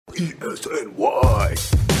PSNY.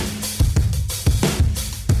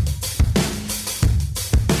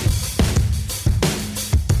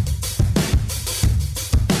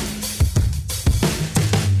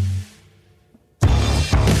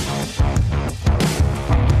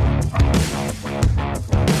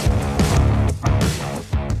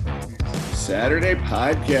 Saturday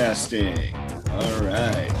podcasting. All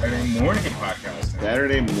right. Saturday morning podcasting.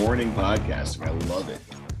 Saturday morning podcasting. I love it.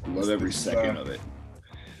 I love every second of it.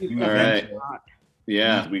 All right.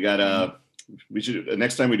 Yeah, we got we should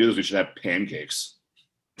next time we do this, we should have pancakes.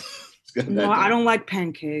 No, I don't like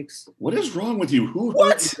pancakes. What is wrong with you? Who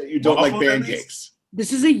What? hurt you that you don't like pancakes?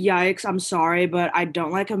 This is a yikes. I'm sorry, but I don't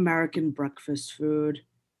like American breakfast food.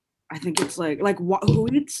 I think it's who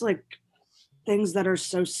eats like things that are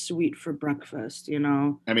so sweet for breakfast, you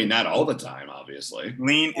know? I mean, not all the time, obviously.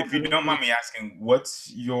 Lean, if you don't mind me asking,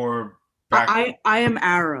 what's your I am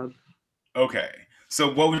Arab. Okay.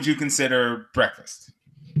 So what would you consider breakfast?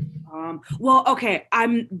 Well, okay.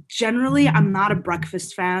 I'm not a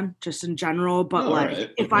breakfast fan, just in general. But right.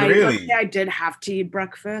 if Really? let's say I did have to eat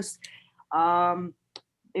breakfast,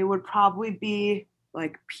 it would probably be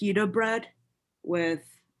like pita bread with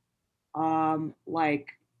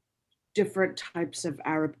like different types of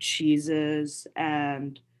Arab cheeses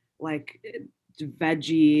and like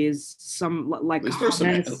veggies. Some like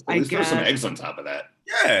hummus. At least there's some eggs on top of that.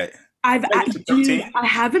 Yeah. I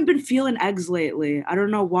haven't been feeling eggs lately. I don't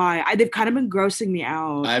know why. They've kind of been grossing me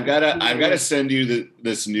out. I've gotta send you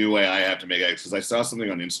this new way I have to make eggs because I saw something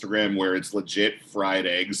on Instagram where it's legit fried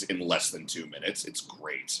eggs in less than 2 minutes. It's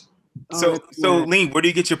great. So Lean, where do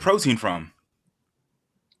you get your protein from?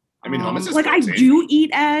 I mean, hummus is like protein. I do eat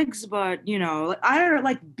eggs, but you know, I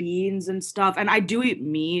like beans and stuff, and I do eat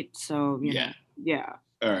meat. So you know, yeah.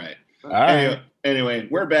 All right. All right. Anyway,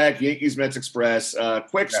 we're back. Yankees Mets Express.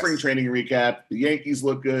 Quick spring training recap. The Yankees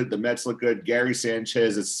look good. The Mets look good. Gary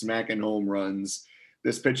Sanchez is smacking home runs.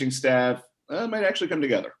 This pitching staff might actually come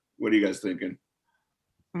together. What are you guys thinking?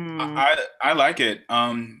 I like it.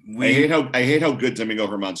 I hate how good Domingo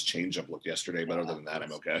Germán's changeup looked yesterday, but other than that,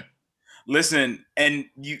 I'm okay. Listen, and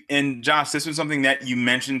Josh, this was something that you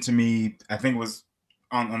mentioned to me. I think it was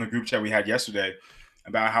on the group chat we had yesterday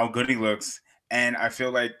about how good he looks, and I feel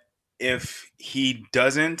like if he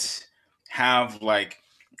doesn't have like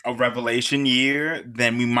a revelation year,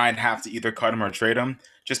 then we might have to either cut him or trade him,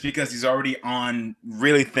 just because he's already on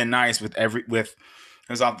really thin ice with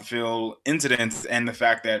his off the field incidents, and the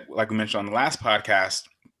fact that, like we mentioned on the last podcast,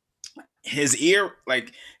 his ERA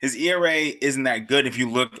isn't that good if you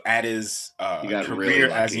look at his career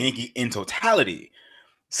really as a Yankee in totality.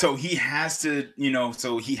 So he has to,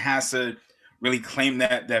 really claim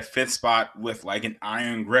that fifth spot with like an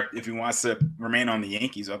iron grip if he wants to remain on the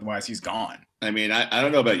Yankees. Otherwise, he's gone. I mean, I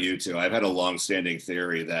don't know about you two. I've had a long-standing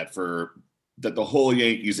theory that the whole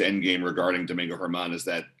Yankees endgame regarding Domingo Germán is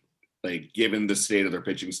that, like, given the state of their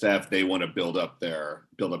pitching staff, they want to build up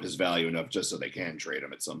his value enough just so they can trade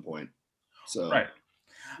him at some point. So right.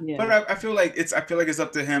 Yeah. But I feel like it's up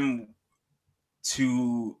to him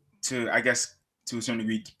to I guess to a certain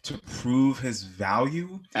degree to prove his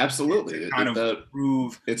value. Absolutely.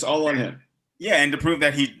 Prove it's all on him. Yeah, and to prove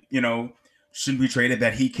that he, shouldn't be traded,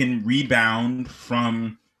 that he can rebound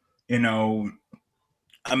from, a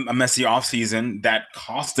messy offseason that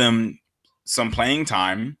cost him some playing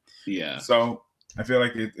time. Yeah. So I feel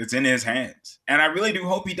like it's in his hands. And I really do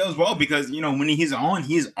hope he does well because, when he's on,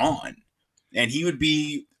 he's on. And he would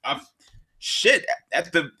be I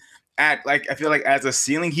feel like as a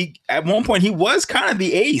ceiling, at one point he was kind of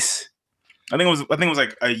the ace. I think it was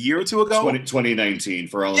like a year or two ago. 2019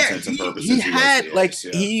 for all intents and purposes. He had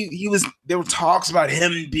he was there were talks about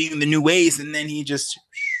him being the new ace, and then he just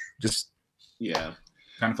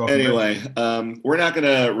kind of fell. Anyway, we're not going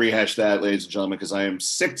to rehash that, ladies and gentlemen, because I am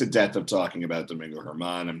sick to death of talking about Domingo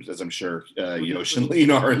Germán, as I'm sure Yosh and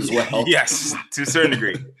Lean are as well. Yes, to a certain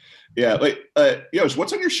degree. Yeah, Yosh,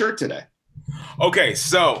 what's on your shirt today? Okay,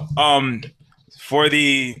 so for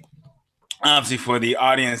the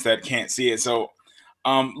audience that can't see it, so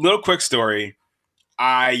little quick story.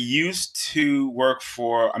 I used to work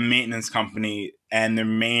for a maintenance company, and their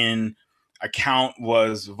main account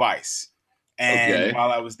was Vice. And while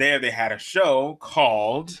I was there, they had a show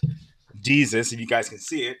called Jesus, if you guys can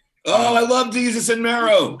see it. Oh, I love Jesus and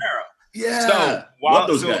Mero. Yeah, love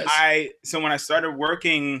those guys. So when I started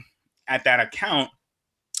working at that account,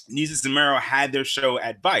 Jesus and Mero had their show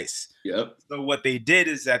at Vice. Yep. So what they did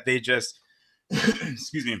is that they just,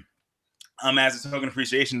 excuse me, as a token of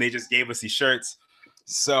appreciation, they just gave us these shirts.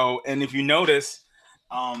 So, and if you notice,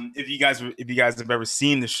 if you guys have ever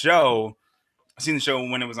seen the show, seen the show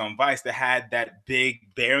when it was on Vice that had that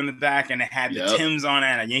big bear in the back, and it had the Timbs on it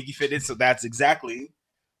and a Yankee fitted. So that's exactly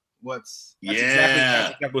exactly what's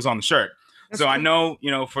on the shirt. That's so cool. I know,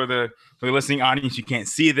 for the listening audience, you can't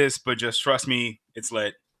see this, but just trust me, it's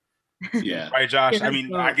lit. Yeah. Right, Josh? I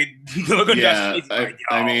mean, I could look at Josh's face.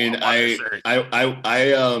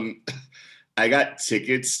 I got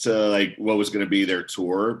tickets to like what was going to be their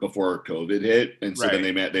tour before COVID hit, and so then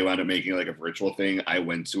they wound up making like a virtual thing. I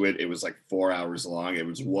went to it. It was like 4 hours long. It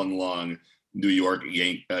was one long New York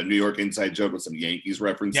inside joke with some Yankees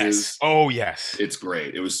references. Yes. Oh yes, it's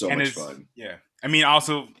great. It was so much fun. Yeah, I mean,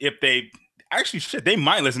 also if they they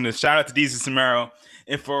might listen to this. Shout out to Deezus and Samaro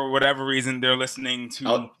if for whatever reason they're listening to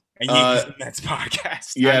a Yankees and Mets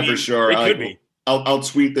podcast. Yeah, for sure. It could be. I'll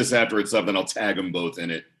tweet this after it's up, and I'll tag them both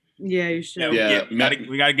in it. Yeah, you should. Yeah,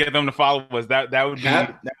 we gotta get them to follow us. That would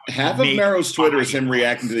be half of Maro's Twitter is him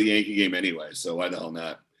reacting to the Yankee game anyway. So why the hell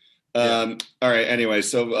not? All right. Anyway,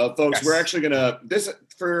 so folks, we're actually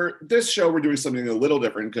for this show we're doing something a little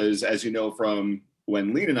different because, as you know from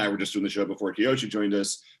when Lean and I were just doing the show before Kiyoshi joined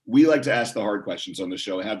us, we like to ask the hard questions on the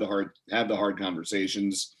show, have the hard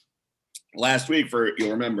conversations. Last week,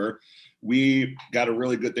 you'll remember, we got a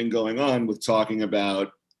really good thing going on with talking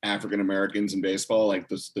about African Americans in baseball, like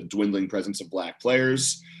the dwindling presence of Black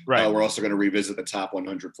players. Right. We're also going to revisit the top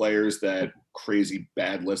 100 players, that crazy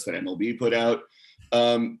bad list that MLB put out.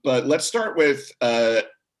 But let's start with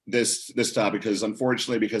this topic, because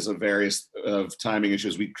unfortunately, because of various timing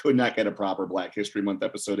issues, we could not get a proper Black History Month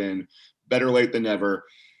episode in. Better late than never.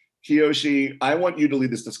 Kiyoshi, I want you to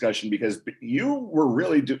lead this discussion because you were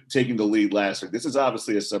really taking the lead last week. This is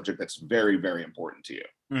obviously a subject that's very, very important to you.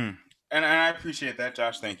 And I appreciate that,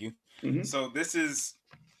 Josh. Thank you. Mm-hmm. So this is,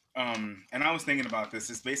 and I was thinking about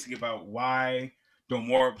this. It's basically about why don't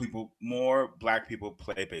more Black people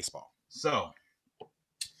play baseball? So,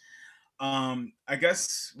 I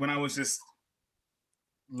guess when I was just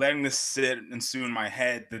letting this sit and stew in my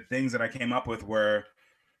head, the things that I came up with were,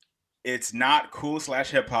 it's not cool /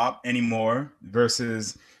 hip hop anymore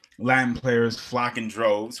versus Latin players flock in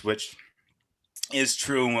droves, which is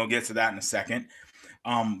true, and we'll get to that in a second.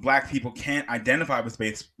 Black people can't identify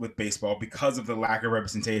with baseball because of the lack of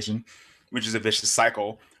representation, which is a vicious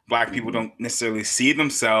cycle. Black people don't necessarily see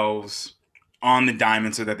themselves on the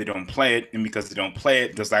diamond so that they don't play it, and because they don't play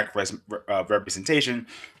it, there's lack of representation.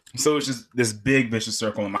 So it's just this big vicious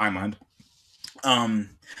circle in my mind.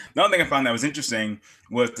 The other thing I found that was interesting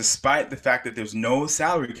was, despite the fact that there's no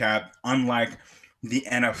salary cap, unlike the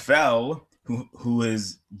NFL, who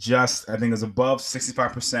is just, I think, is above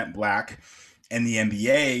 65% Black, and the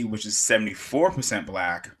NBA, which is 74%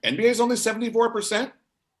 Black. NBA is only 74%?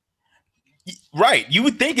 Right. You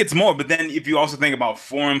would think it's more, but then if you also think about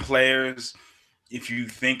foreign players, if you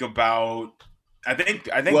think about, I think.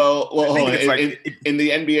 Well, hold on. In the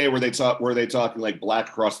NBA, were they talking like Black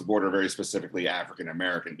across the board, or very specifically African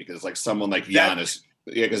American? Because like someone like Giannis,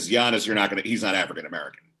 because Giannis, he's not African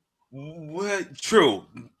American. True.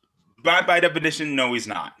 By definition, no, he's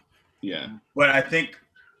not. Yeah. But I think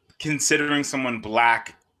considering someone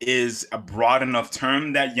Black is a broad enough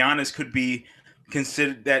term that Giannis can be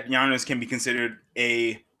considered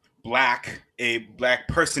a black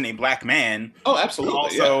person, a Black man. Oh, absolutely.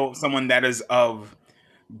 Also, someone that is of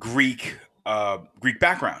Greek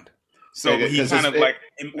background. So he kind of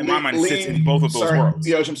in my mind sits in both of those worlds.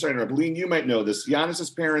 Yeah, I'm sorry to interrupt. Lean, you might know this.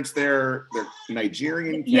 Giannis's parents, they're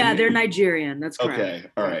Nigerian. Yeah, they're Nigerian. That's correct. Okay.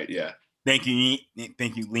 All right. Yeah. Thank you,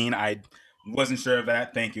 Lean. I wasn't sure of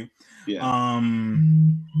that. Thank you. Yeah.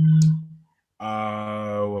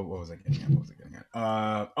 What was I getting at?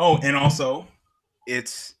 And also,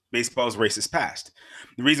 it's baseball's racist past.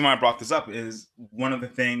 The reason why I brought this up is one of the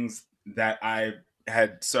things that I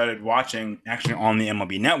had started watching actually on the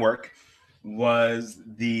MLB Network was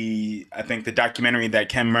the documentary that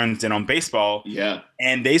Ken Burns did on baseball. Yeah.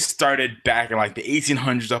 And they started back in like the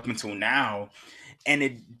 1800s up until now.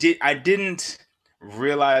 And I didn't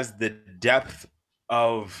realize the depth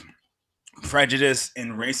of prejudice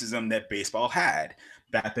and racism that baseball had.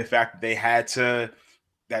 That the fact that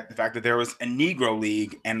there was a Negro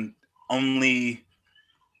League, and mainly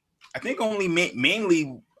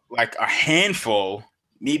like a handful,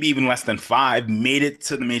 maybe even less than 5, made it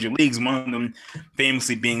to the major leagues. One of them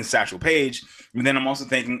famously being Satchel Paige. And then I'm also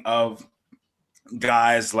thinking of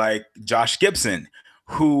guys like Josh Gibson,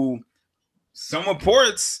 who some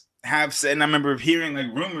reports have said, and I remember hearing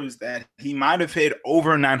like rumors that he might have hit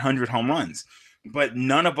over 900 home runs, but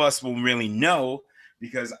none of us will really know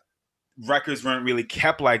because records weren't really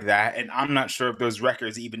kept like that. And I'm not sure if those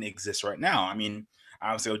records even exist right now. I mean,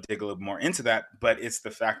 obviously I'll dig a little more into that, but it's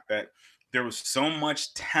the fact that there was so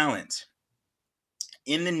much talent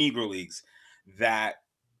in the Negro Leagues that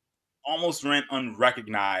almost went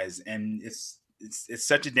unrecognized, and it's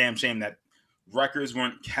such a damn shame that records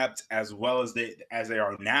weren't kept as well as they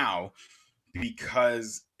are now,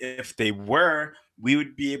 because if they were, we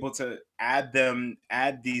would be able to add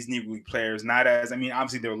these Negro League players, not as, I mean,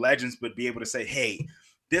 obviously they're legends, but be able to say, hey,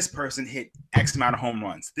 this person hit X amount of home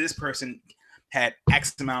runs, this person had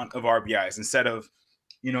X amount of RBIs, instead of,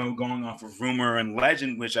 going off of rumor and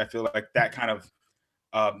legend, which I feel like that kind of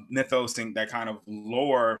mythos and that kind of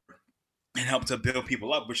lore and help to build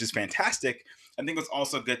people up, which is fantastic. I think it's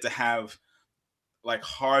also good to have like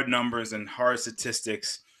hard numbers and hard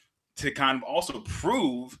statistics to kind of also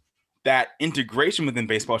prove that integration within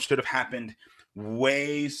baseball should have happened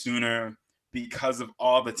way sooner, because of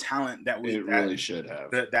all the talent that really should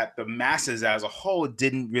have, that the masses as a whole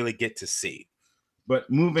didn't really get to see. But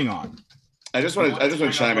moving on. I just want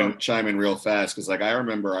to chime in real fast, because like I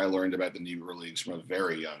remember I learned about the Negro Leagues from a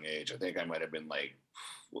very young age. I think I might have been like,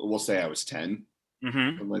 we'll say I was 10,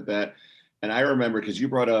 something like that. And I remember, because you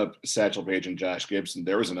brought up Satchel Paige and Josh Gibson,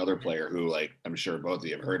 there was another player who, like, I'm sure both of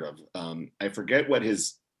you have heard of. I forget what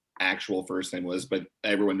his actual first name was, but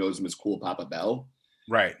everyone knows him as Cool Papa Bell.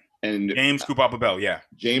 Right. And James Cool Papa Bell, yeah.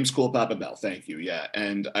 James Cool Papa Bell, thank you, yeah.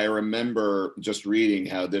 And I remember just reading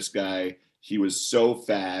how this guy, he was so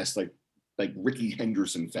fast, like Ricky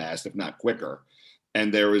Henderson fast, if not quicker.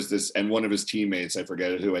 And there was this, and one of his teammates, I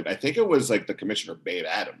forget who, I think it was like the commissioner, Babe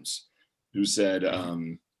Adams, who said,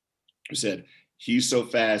 he's so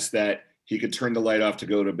fast that he could turn the light off to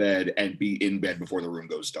go to bed and be in bed before the room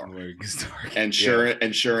goes dark. And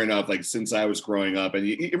sure enough, like since I was growing up, and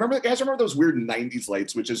you remember those weird 90s light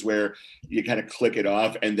switches where you kind of click it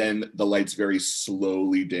off and then the lights very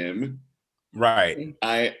slowly dim? Right.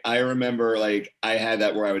 I remember like I had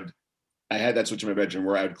that switch in my bedroom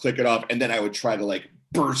where I would click it off and then I would try to like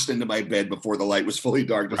burst into my bed before the light was fully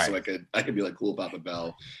dark, just so I could be like Cool Papa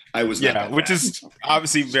Bell. I was not which is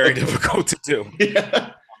obviously very difficult to do.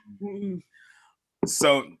 Yeah.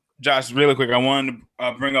 So, Josh, really quick, I wanted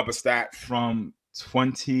to bring up a stat from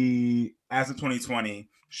 2020.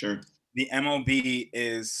 Sure. The MLB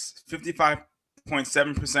is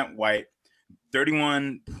 55.7% white,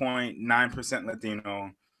 31.9%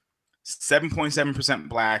 Latino, 7.7%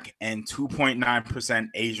 black, and 2.9%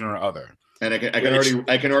 Asian or other. And I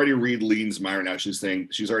can already read Lean's Meyer now. She's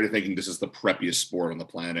already thinking this is the preppiest sport on the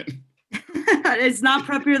planet. It's not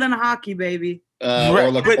preppier than hockey, baby. Or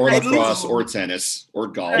lacrosse, or tennis, or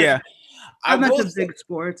golf. Yeah, I'm at the big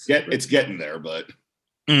sports. It's getting there, but.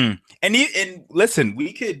 And listen,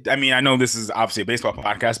 we could. I mean, I know this is obviously a baseball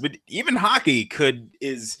podcast, but even hockey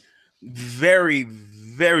is very,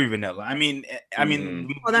 very vanilla. I mean,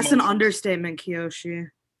 well, that's an understatement, Kiyoshi.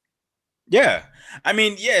 Yeah, I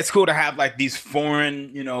mean, yeah, it's cool to have like these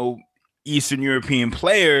foreign, Eastern European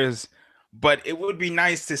players, but it would be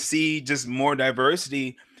nice to see just more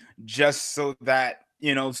diversity, just so that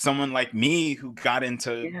someone like me who got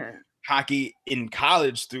into hockey in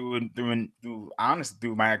college through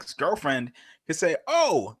my ex-girlfriend could say,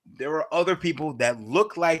 oh, there are other people that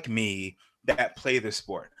look like me that play the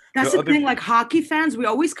sport. That's the thing, like hockey fans, we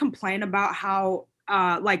always complain about how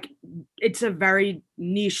like it's a very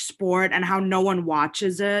niche sport and how no one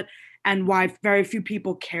watches it and why very few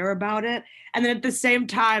people care about it. And then at the same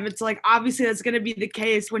time, it's like, obviously that's going to be the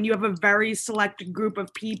case when you have a very select group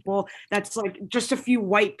of people that's like just a few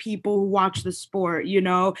white people who watch the sport,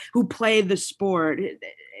 who play the sport.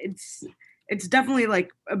 It's definitely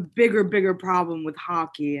like a bigger problem with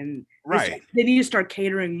hockey, and right. They need to start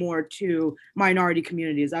catering more to minority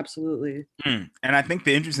communities. Absolutely. And I think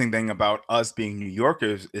the interesting thing about us being New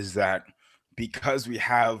Yorkers is that because we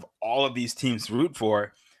have all of these teams to root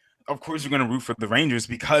for, of course, we're going to root for the Rangers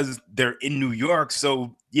because they're in New York.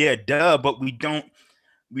 So yeah, duh. But we don't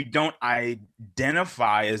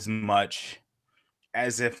identify as much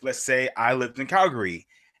as if, let's say, I lived in Calgary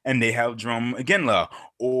and they have Jarome Iginla,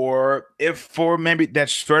 or if for maybe that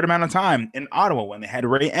short amount of time in Ottawa when they had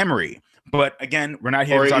Ray Emery. But again, we're not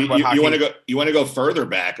here to talk about hockey. You want to go further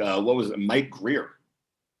back? What was it? Mike Greer.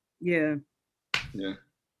 Yeah.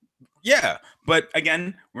 But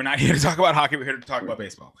again, we're not here to talk about hockey. We're here to talk about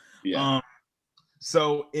baseball. Yeah.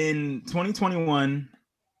 So in 2021,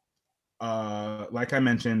 like I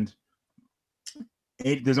mentioned,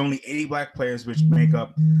 there's only 80 black players, which make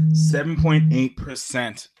up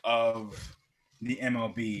 7.8% of the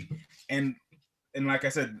MLB. And like I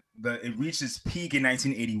said, it reached its peak in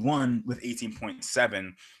 1981 with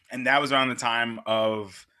 18.7, and that was around the time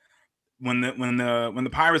of when the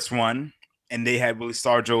Pirates won, and they had Willie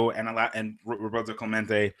Stargell and Roberto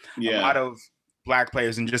Clemente, a lot of black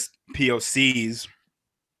players and just POCs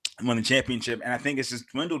won the championship. And I think it's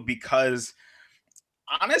just dwindled because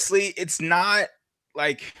honestly, it's not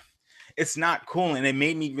like it's not cool. And it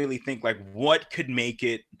made me really think like what could make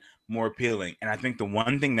it more appealing. And I think the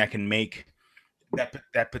one thing that can make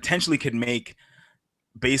that potentially could make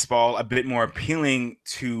baseball a bit more appealing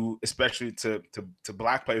to especially to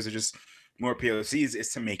black players or just more POCs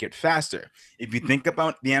is to make it faster. If you think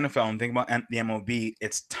about the NFL and think about the MLB,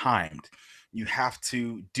 it's timed. You have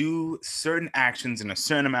to do certain actions in a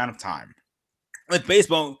certain amount of time. With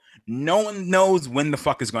baseball, no one knows when the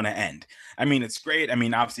fuck is going to end. I mean, it's great. I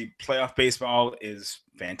mean, obviously, playoff baseball is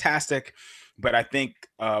fantastic, but I think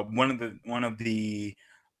one of the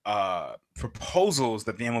proposals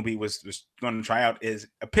that the MLB was going to try out is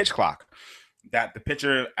a pitch clock that the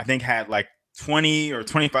pitcher I think had like 20 or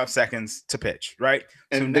 25 seconds to pitch, right?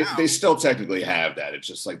 And so they still technically have that. It's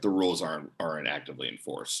just like the rules aren't actively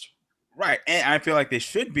enforced. Right. And I feel like they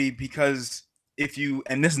should be because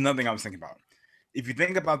and this is another thing I was thinking about. If you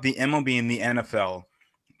think about the MLB and the NFL,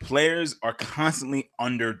 players are constantly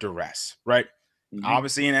under duress, right? Mm-hmm.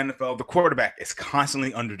 Obviously in NFL, the quarterback is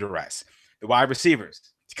constantly under duress. The wide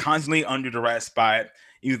receivers, constantly under duress by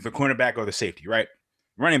either the cornerback or the safety, right?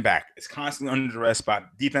 Running back is constantly under duress by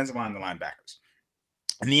defensive line and the linebackers.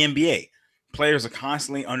 In the NBA, players are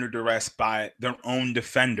constantly under duress by their own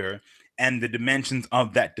defender and the dimensions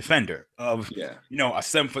of that defender of, you know, a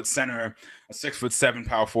 7-foot center, a 6'7"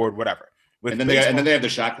 power forward, whatever. And then they have the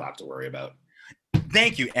shot clock to worry about.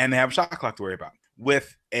 Thank you. And they have a shot clock to worry about.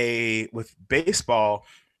 With baseball,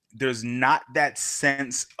 there's not that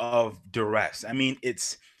sense of duress. I mean,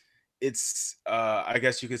 it's I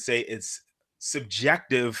guess you could say it's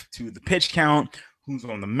subjective to the pitch count, who's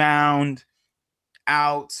on the mound,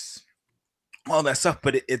 outs, all that stuff,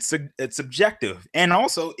 but it's subjective. And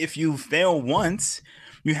also, if you fail once,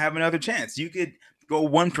 you have another chance. You could go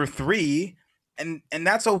 1 for 3, and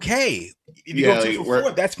that's okay. If you go 2 for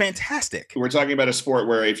 4, that's fantastic. We're talking about a sport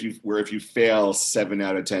where if you fail 7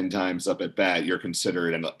 out of 10 times up at bat, you're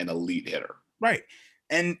considered an elite hitter. Right.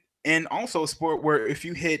 And also a sport where if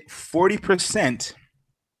you hit 40%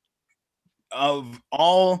 of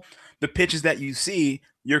all the pitches that you see,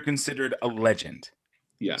 you're considered a legend.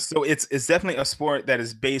 Yeah. So it's definitely a sport that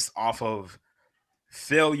is based off of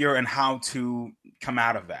failure and how to come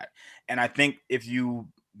out of that. And I think if you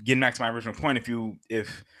getting back to my original point,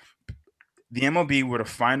 if the MLB were to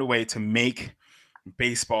find a way to make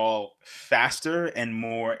baseball faster and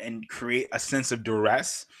more and create a sense of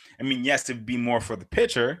duress, I mean, yes, it would be more for the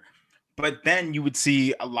pitcher, but then you would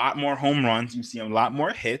see a lot more home runs. You see a lot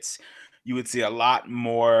more hits. You would see a lot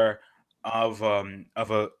more of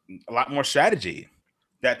a lot more strategy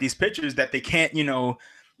that these pitchers that they can't,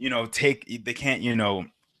 they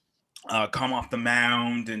can't, come off the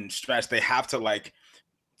mound and stretch. They have to like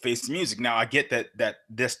face the music. Now I get that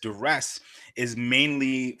this duress is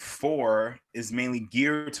mainly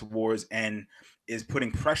geared towards and is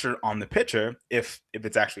putting pressure on the pitcher if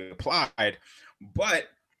it's actually applied. But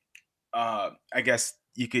I guess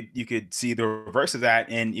you could see the reverse of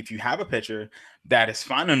that. And if you have a pitcher that is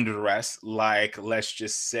fine under duress, like let's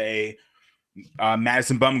just say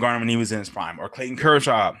Madison Bumgarner when he was in his prime, or Clayton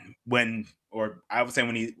Kershaw when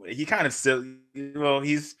he kind of still,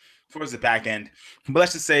 he's towards the back end, but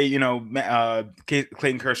let's just say,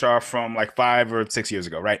 Clayton Kershaw from like 5 or 6 years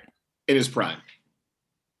ago, right? In his prime.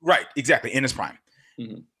 Right, exactly, in his prime.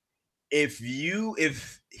 Mm-hmm. If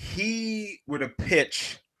he were to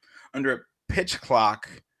pitch under a pitch clock,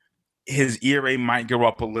 his ERA might go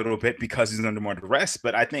up a little bit because he's under more duress,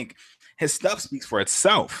 but I think his stuff speaks for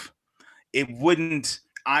itself.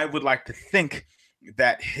 I would like to think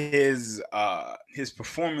that his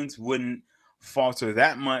performance wouldn't falter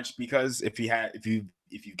that much, because if you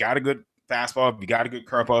got a good fastball, if you got a good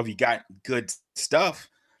curveball, if you got good stuff,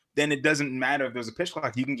 then it doesn't matter if there's a pitch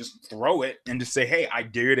clock. You can just throw it and just say, "Hey, I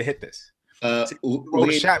dare you to hit this." Throw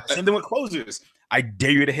a shot. Same thing with closers. I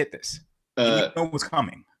dare you to hit this. You know what's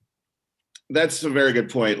coming. That's a very good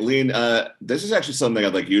point, Lean. This is actually something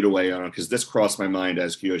I'd like you to weigh on, because this crossed my mind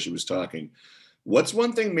as Kiyoshi was talking. What's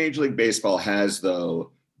one thing Major League Baseball has,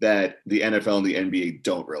 though, that the NFL and the NBA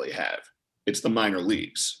don't really have? It's the minor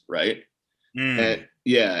leagues, right?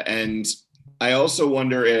 And I also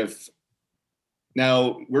wonder if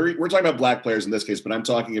now we're talking about black players in this case, but I'm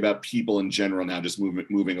talking about people in general now, just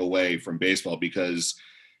moving away from baseball, because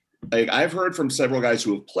like I've heard from several guys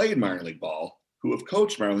who have played minor league ball, who have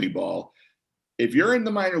coached minor league ball. If you're in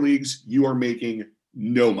the minor leagues, you are making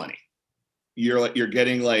no money. You're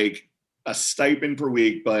getting like a stipend per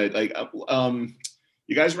week, but like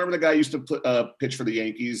you guys remember the guy who used to pitch for the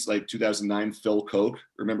Yankees, like 2009, Phil Koch?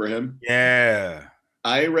 Remember him? Yeah.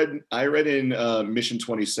 I read in Mission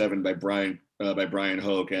 27 by Brian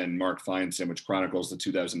Hoke and Mark Feinsand, which chronicles the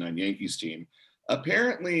 2009 Yankees team.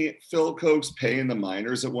 Apparently, Phil Koch's pay in the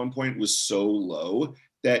minors at one point was so low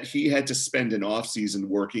that he had to spend an offseason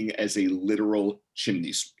working as a literal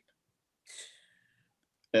chimney sweep.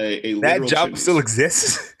 A That literal job chimney still sweep.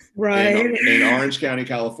 exists. Right. In Orange County,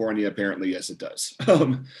 California, apparently, yes, it does.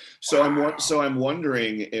 So I'm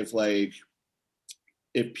wondering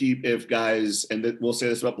if guys, and we'll say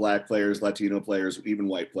this about Black players, Latino players, even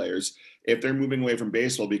white players, if they're moving away from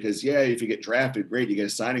baseball, because if you get drafted, great, you get a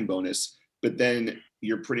signing bonus, but then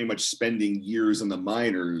you're pretty much spending years in the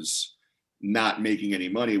minors not making any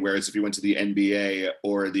money. Whereas if you went to the NBA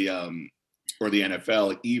or the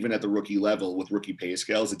NFL, even at the rookie level with rookie pay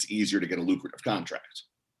scales, it's easier to get a lucrative contract.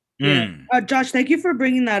 Yeah. Josh, thank you for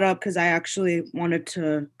bringing that up, because I actually wanted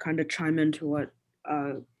to kind of chime into what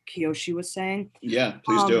Kiyoshi was saying. Yeah,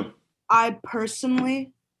 please do. I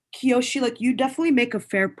personally, Kiyoshi, like, you definitely make a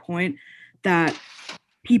fair point that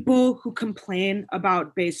people who complain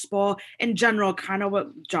about baseball in general, kind of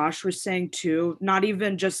what Josh was saying too, not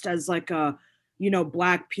even just as like a,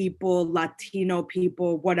 Black people, Latino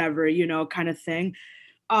people, whatever, kind of thing.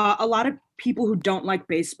 A lot of people who don't like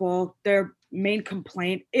baseball, their main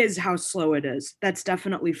complaint is how slow it is. That's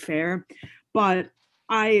definitely fair. But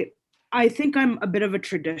I think I'm a bit of a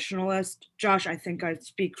traditionalist. Josh, I think I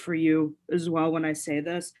speak for you as well when I say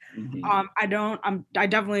this. Mhm. I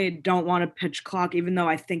definitely don't want a pitch clock, even though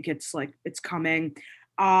I think it's coming.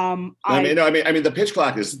 I mean, the pitch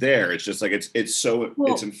clock is there. It's just like it's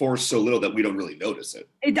enforced so little that we don't really notice it.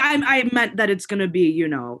 I meant that it's going to be,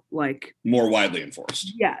 more widely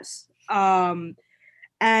enforced. Yes.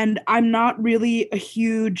 And I'm not really a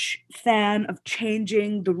huge fan of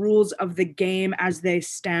changing the rules of the game as they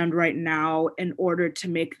stand right now in order to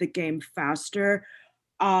make the game faster.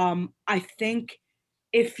 I think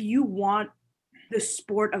if you want the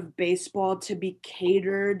sport of baseball to be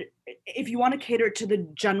catered, if you want to cater to the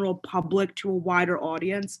general public, to a wider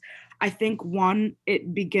audience, I think one,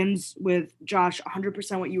 it begins with, Josh,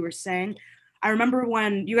 100% what you were saying. I remember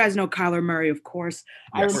when, you guys know Kyler Murray, of course.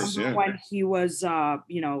 Yes, I remember when he was,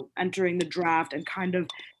 entering the draft and kind of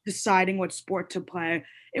deciding what sport to play.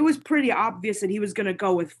 It was pretty obvious that he was going to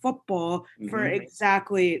go with football for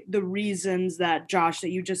exactly the reasons that, Josh, that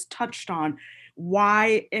you just touched on.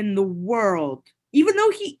 Why in the world? Even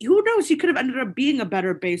though who knows, he could have ended up being a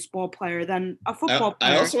better baseball player than a football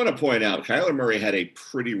player. I also want to point out, Kyler Murray had a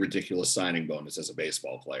pretty ridiculous signing bonus as a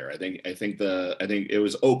baseball player. I think it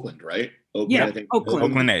was Oakland, right? Oakland, yeah, I think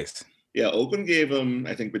Oakland A's. Yeah, Oakland gave him,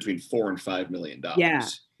 I think, between $4 and $5 million.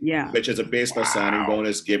 Yeah. Which is a baseball signing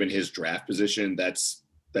bonus, given his draft position. That's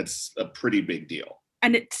a pretty big deal.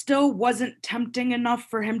 And it still wasn't tempting enough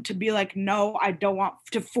for him to be like, no, I don't want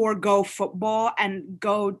to forego football and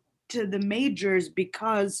go to the majors,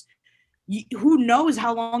 because who knows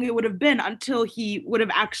how long it would have been until he would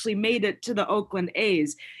have actually made it to the Oakland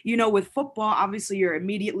A's. With football, obviously you're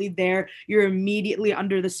immediately there. You're immediately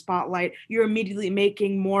under the spotlight. You're immediately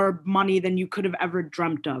making more money than you could have ever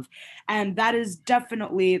dreamt of. And that is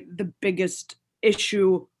definitely the biggest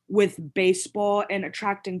issue with baseball and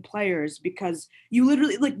attracting players, because you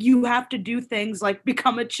literally, you have to do things like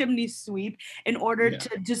become a chimney sweep in order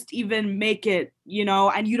to just even make it,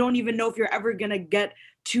 and you don't even know if you're ever going to get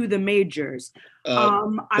to the majors.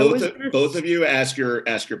 Both of you ask your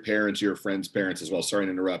parents, your friends' parents as well. Sorry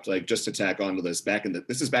to interrupt. Just to tack onto this,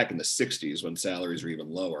 this is back in the 60s when salaries were even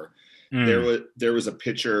lower. There was a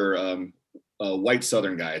pitcher, a white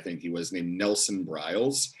Southern guy, I think he was, named Nelson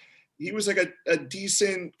Bryles. He was like a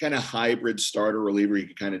decent kind of hybrid starter reliever. He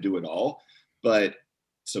could kind of do it all, but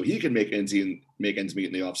so he could make ends meet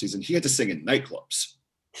in the offseason. He had to sing in nightclubs.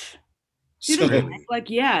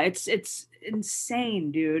 It's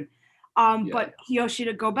insane, dude. But Kiyoshi,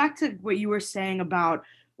 to go back to what you were saying about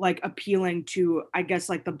appealing to, I guess,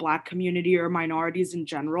 the Black community or minorities in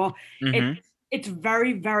general, it's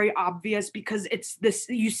very, very obvious, because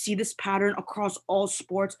you see this pattern across all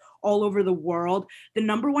sports all over the world. The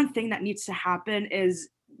number one thing that needs to happen is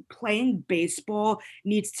playing baseball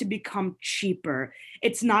needs to become cheaper.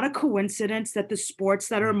 It's not a coincidence that the sports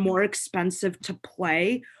that are more expensive to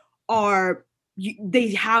play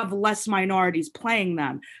they have less minorities playing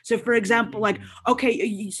them. So for example,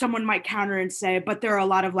 someone might counter and say, but there are a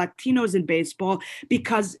lot of Latinos in baseball,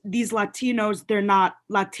 because these Latinos, they're not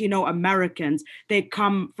Latino Americans. They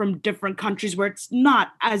come from different countries where it's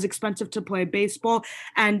not as expensive to play baseball.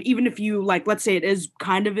 And even if you let's say it is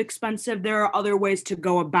kind of expensive, there are other ways to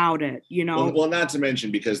go about it, Well, not to mention,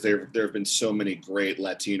 because there have been so many great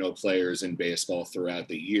Latino players in baseball throughout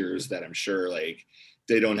the years that I'm sure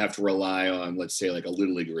they don't have to rely on, let's say, like a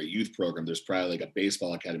little league or a youth program. There's probably like a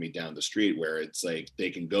baseball academy down the street where it's like they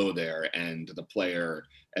can go there, and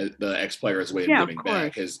the ex-player's way of giving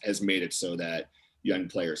back has made it so that young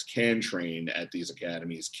players can train at these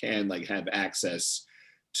academies, can like have access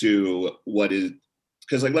to what is,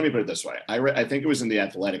 because like, let me put it this way. I think it was in The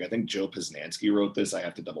Athletic. I think Joe Poznanski wrote this. I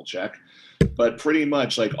have to double check. But pretty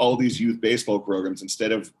much like all these youth baseball programs,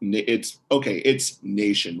 instead of, it's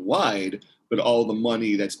nationwide, but all the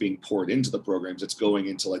money that's being poured into the programs, it's going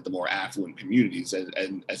into like the more affluent communities,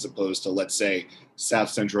 and as opposed to, let's say, South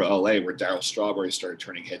Central LA, where Darryl Strawberry started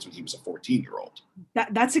turning heads when he was a 14-year-old.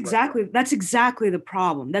 That's exactly the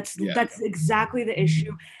problem. That's exactly the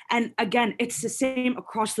issue. And again, it's the same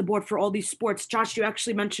across the board for all these sports. Josh, you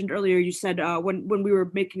actually mentioned earlier, you said when we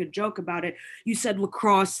were making a joke about it, you said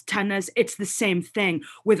lacrosse, tennis, it's the same thing.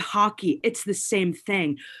 With hockey, it's the same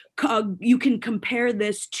thing. You can compare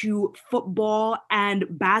this to football and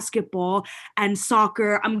basketball and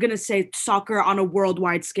soccer. I'm going to say soccer on a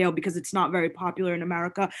worldwide scale because it's not very popular in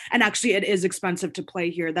America. And actually, it is expensive to play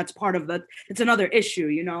here. That's part of the, it's another issue,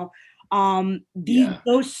 you know.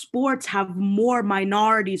 Those sports have more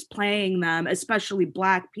minorities playing them, especially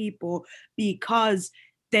Black people, because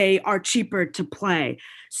they are cheaper to play.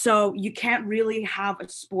 So you can't really have a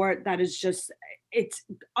sport that is just, it's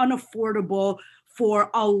unaffordable for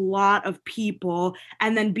a lot of people,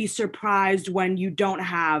 and then be surprised when you don't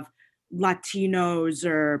have Latinos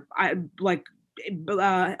or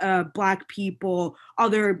Black people,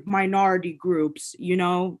 other minority groups, you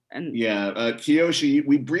know. And Kiyoshi,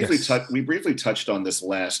 we briefly touched on this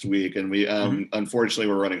last week, and we unfortunately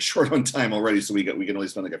we're running short on time already, so we can only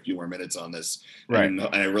spend like a few more minutes on this. Right. And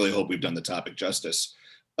I really hope we've done the topic justice.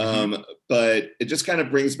 But it just kind of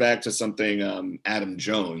brings back to something Adam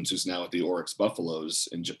Jones, who's now at the Oryx Buffaloes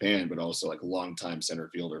in Japan, but also like a longtime center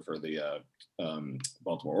fielder for the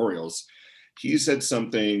Baltimore Orioles. He said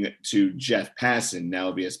something to Jeff Passan, now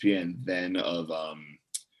of ESPN, then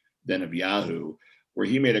of Yahoo, where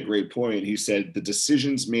he made a great point. He said the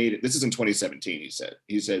decisions made, this is in 2017,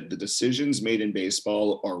 he said the decisions made in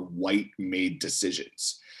baseball are white-made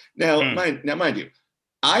decisions. Now, mind you,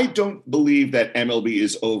 I don't believe that MLB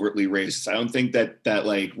is overtly racist. I don't think that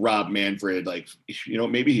like Rob Manfred, like, you know,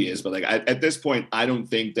 maybe he is, but like at this point, I don't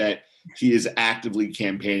think that he is actively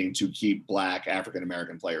campaigning to keep Black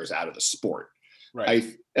African-American players out of the sport. Right.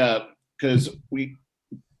 Because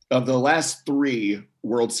of the last 3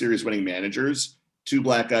 World Series winning managers, 2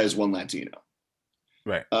 Black guys, 1 Latino.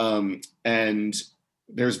 Right. And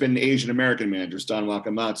there's been Asian American managers, Don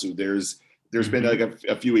Wakamatsu. There's been like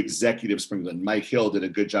a few executives from England. Mike Hill did a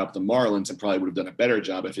good job with the Marlins and probably would have done a better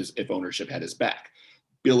job if ownership had his back.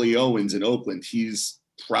 Billy Owens in Oakland, he's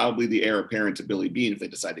probably the heir apparent to Billy Beane if they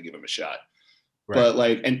decide to give him a shot. Right. But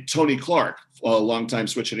like, and Tony Clark, a longtime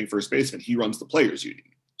switch hitting first baseman, he runs the players union.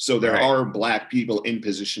 So there are Black people in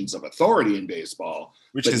positions of authority in baseball,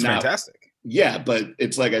 which is fantastic. Yeah, but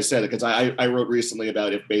it's like I said, because I wrote recently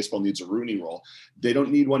about if baseball needs a Rooney Rule. They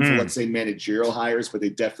don't need one for, let's say, managerial hires, but they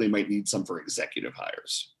definitely might need some for executive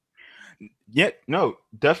hires. Yeah, no,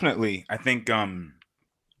 definitely. I think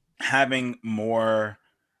having more,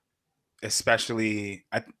 especially,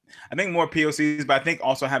 I think more POCs, but I think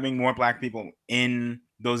also having more Black people in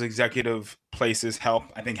those executive places help.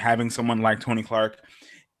 I think having someone like Tony Clark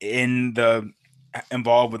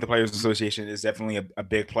involved with the Players Association is definitely a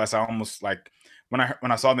big plus. I almost like when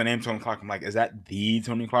I saw the name Tony Clark, I'm like, is that the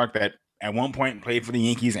Tony Clark that at one point played for the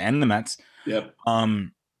Yankees and the Mets? Yep.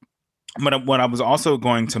 But what I was also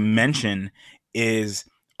going to mention is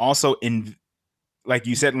also in, like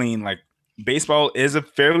you said, Lean, like baseball is a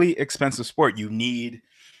fairly expensive sport. You need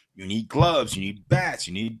gloves, you need bats,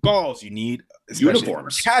 you need balls, you need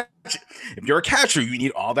uniforms. If you're a catcher, you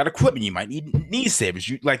need all that equipment. You might need knee savers.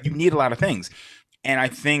 You need a lot of things. And I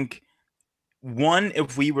think, one,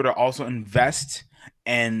 if we were to also invest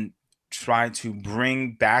and try to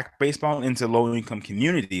bring back baseball into low-income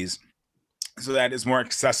communities so that it's more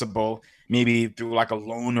accessible, maybe through like a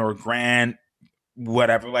loan or a grant,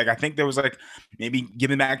 whatever. Like I think there was like maybe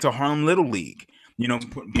giving back to Harlem Little League, you know,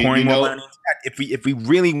 pouring more money into that. If we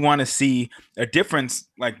really want to see a difference,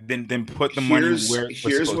 like then put the money where.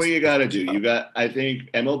 Here's what you got to do. I think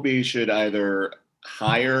MLB should either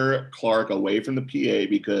hire Clark away from the PA,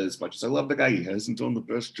 because much as I love the guy, he hasn't done the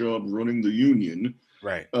best job running the union.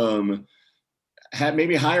 Right.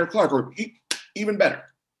 Maybe hire Clark, or even better,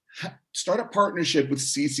 start a partnership with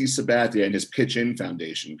CC Sabathia and his Pitch In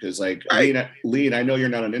Foundation. Because like, Lean, I know you're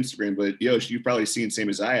not on Instagram, but Yosh, you've probably seen, same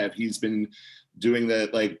as I have, he's been doing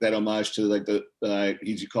that homage to like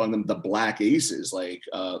he's calling them the Black Aces, like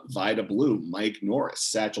Vida Blue, Mike Norris,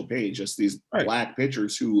 Satchel Paige, just these black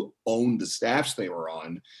pitchers who owned the staffs they were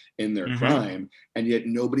on in their prime, and yet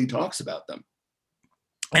nobody talks about them.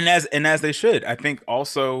 And as they should. I think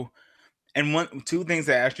also, and two things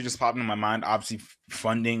that actually just popped in my mind, obviously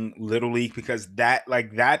funding Little League, because that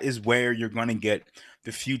is where you're going to get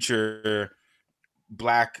the future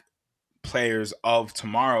black players of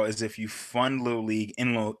tomorrow, is if you fund Little League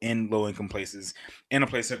in low income places, in a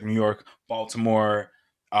place like New York, Baltimore,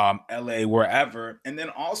 LA, wherever. And then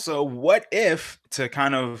also, what if, to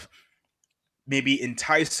kind of maybe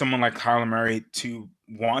entice someone like Kyler Murray to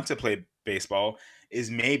want to play baseball, is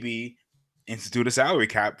maybe institute a salary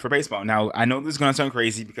cap for baseball. Now, I know this is going to sound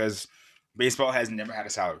crazy because baseball has never had a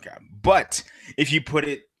salary cap, but if you put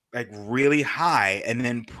it like really high, and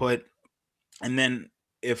then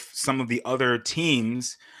if some of the other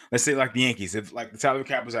teams, let's say like the Yankees, if like the salary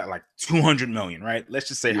cap was at like 200 million, right? Let's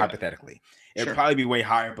just say hypothetically, it'd probably be way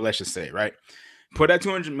higher, but let's just say, right? Put at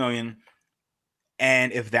 200 million.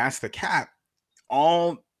 And if that's the cap,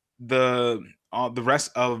 all the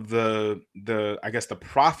rest of the I guess the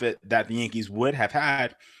profit that the Yankees would have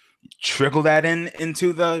had, trickle that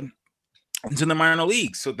into the minor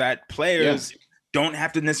leagues, so that players don't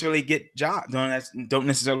have to necessarily get jobs, don't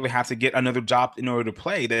necessarily have to get another job in order to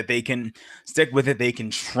play, that they can stick with it, they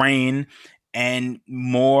can train, and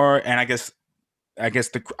more. And I guess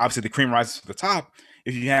obviously the cream rises to the top.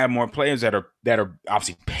 If you have more players that are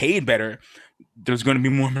obviously paid better, there's going to be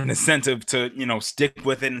more of an incentive to, stick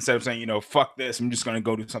with it, instead of saying, fuck this, I'm just going to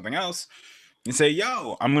go do something else, and say,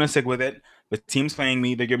 yo, I'm going to stick with it. The team's paying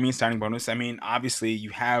me, they give me a signing bonus. I mean, obviously you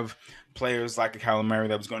have players like a Kyler Murray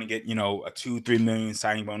that was going to get, a 2-3 million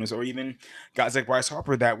signing bonus, or even guys like Bryce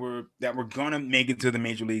Harper that were going to make it to the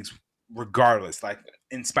major leagues regardless, like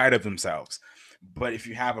in spite of themselves. But if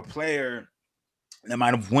you have a player that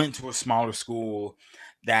might have went to a smaller school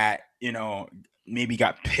that, maybe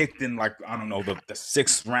got picked in, like, I don't know, the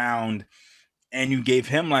 6th round, and you gave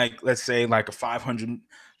him, like, let's say like a $500,000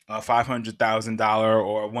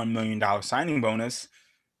 or $1 million signing bonus,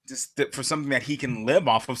 just for something that he can live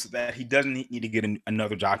off of, so that he doesn't need to get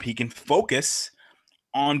another job. He can focus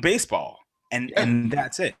on baseball, and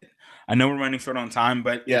that's it. I know we're running short on time,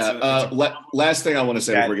 but last thing I want to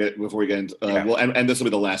say before we get into well, and this will be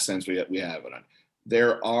the last sentence we have it on.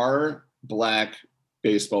 There are black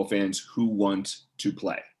baseball fans who want to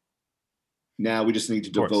play. Now we just need to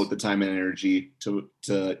devote the time and energy to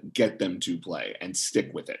get them to play and stick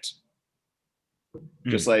with it.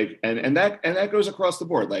 Just like, and that goes across the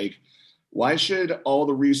board. Like, why should all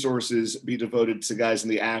the resources be devoted to guys in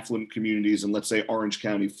the affluent communities in, let's say, Orange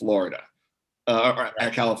County, Florida, or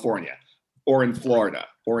California, or in Florida,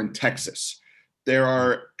 or in Texas? There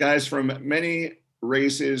are guys from many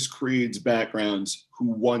races, creeds, backgrounds who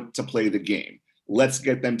want to play the game. Let's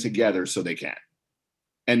get them together so they can.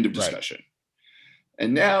 End of discussion. Right.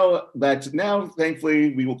 And now,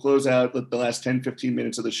 thankfully, we will close out the last 10, 15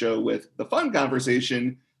 minutes of the show with the fun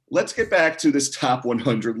conversation. Let's get back to this top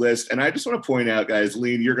 100 list. And I just want to point out, guys,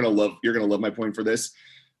 Lean, you're gonna love my point for this.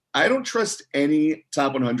 I don't trust any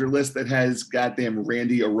top 100 list that has goddamn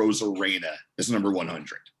Randy Arozarena as number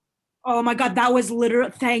 100. Oh my God, that was literally,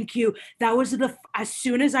 thank you. That was as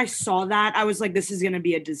soon as I saw that, I was like, this is going to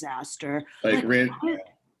be a disaster. Like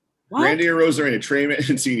Randy Arozarena, Trey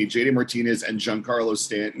Mancini, JD Martinez, and Giancarlo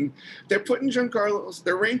Stanton.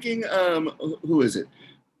 They're ranking, who is it?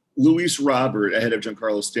 Luis Robert ahead of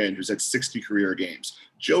Giancarlo Stanton, who's at 60 career games.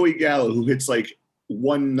 Joey Gallo, who hits like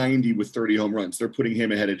 190 with 30 home runs. They're putting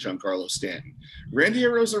him ahead of Giancarlo Stanton. Randy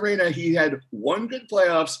Arozarena, he had one good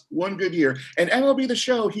playoffs, one good year, and MLB The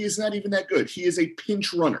Show, he is not even that good. He is a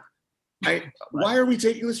pinch runner. Why are we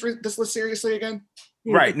taking this list seriously again?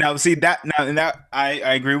 Right. Now, see that I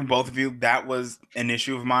agree with both of you. That was an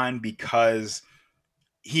issue of mine because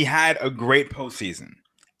he had a great postseason,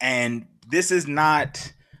 and this is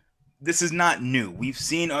not new. We've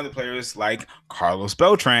seen other players like Carlos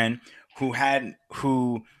Beltran,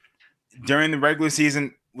 who during the regular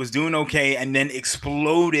season was doing okay and then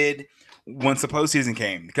exploded once the postseason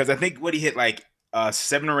came, because I think he hit like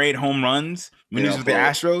 7 or 8 home runs when he was with the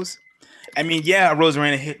Astros. I mean,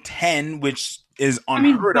 Arozarena hit 10, which is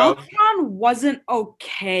unheard of. Beltran wasn't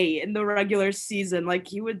okay in the regular season. Like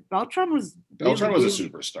Beltran was a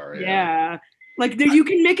superstar. Yeah. Like you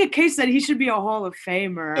can make a case that he should be a Hall of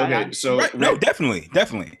Famer. Okay, so definitely.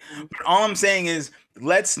 But all I'm saying is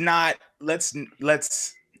let's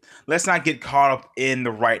let's not get caught up in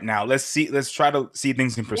the right now. Let's try to see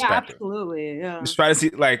things in Yeah, perspective. absolutely. Yeah. Let's try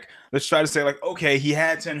to say like, okay, he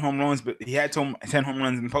had 10 home runs, but he had 10 home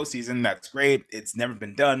runs in the postseason. That's great. It's never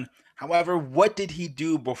been done. However, what did he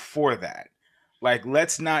do before that? Like,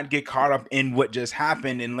 let's not get caught up in what just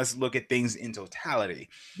happened, and let's look at things in totality.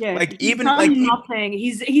 Yeah, Like, he's even done like nothing.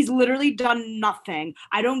 He's literally done nothing.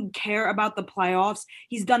 I don't care about the playoffs.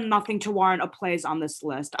 He's done nothing to warrant a place on this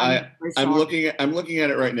list. I'm looking at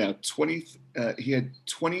it right now. He had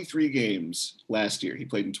 23 games last year. He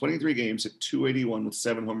played in 23 games at 281 with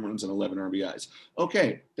 7 home runs and 11 RBIs.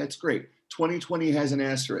 Okay, that's great. 2020 has an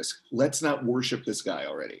asterisk. Let's not worship this guy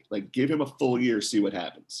already. Like, give him a full year, see what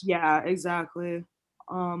happens. Yeah, exactly.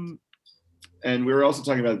 And we were also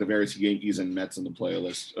talking about the various Yankees and Mets on the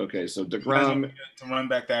playlist. Okay, so DeGrom to run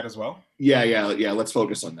back that as well. Yeah. Let's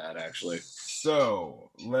focus on that actually. So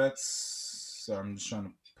I'm just trying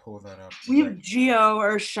to pull that up. We have Gio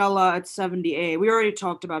Urshela at 78. We already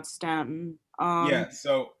talked about Stanton.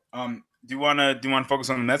 So do you want to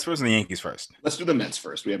focus on the Mets first or the Yankees first? Let's do the Mets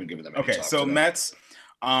first. We haven't given them any Okay, talk so today. Mets,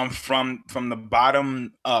 from the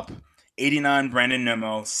bottom up, 89 Brandon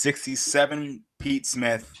Nimmo, 67 Pete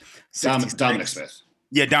Smith, Dominic Smith.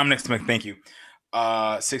 Yeah, Dominic Smith. Thank you.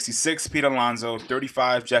 66 Pete Alonso,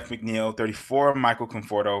 35 Jeff McNeil, 34 Michael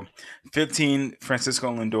Conforto, 15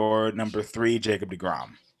 Francisco Lindor, number 3 Jacob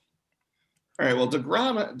deGrom. All right. Well,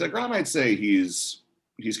 DeGrom, I'd say he's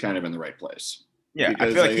kind of in the right place. Yeah,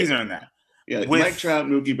 I feel like he's earned that. Yeah, Mike Trout,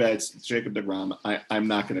 Mookie Betts, Jacob deGrom. I'm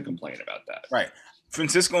not going to complain about that. Right,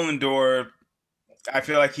 Francisco Lindor. I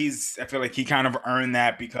feel like he kind of earned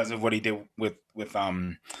that because of what he did with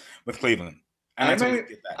Cleveland. And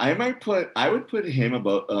I would put him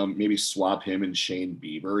above, maybe swap him and Shane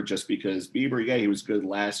Bieber, just because Bieber, he was good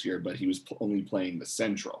last year, but he was only playing the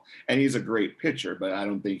Central, and he's a great pitcher, but I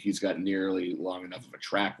don't think he's got nearly long enough of a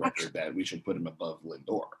track record that we should put him above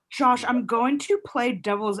Lindor. Josh, I'm going to play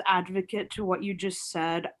devil's advocate to what you just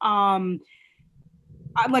said.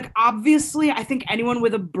 Obviously, I think anyone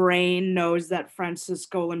with a brain knows that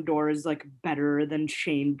Francisco Lindor is like better than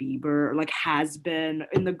Shane Bieber, like has been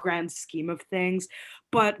in the grand scheme of things.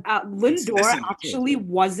 But Lindor actually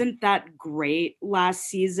wasn't that great last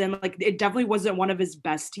season. Like, it definitely wasn't one of his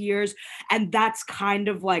best years. And that's kind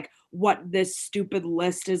of like what this stupid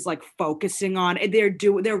list is like focusing on.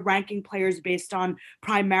 They're ranking players based on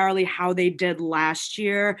primarily how they did last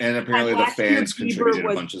year. And apparently the fans contributed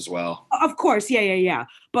a bunch as well. Of course, yeah.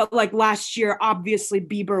 But like last year, obviously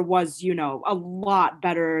Bieber was, a lot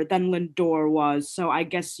better than Lindor was. So I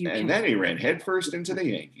guess then he ran headfirst into the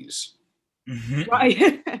Yankees. Mm-hmm.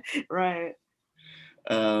 Right.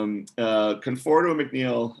 Conforto,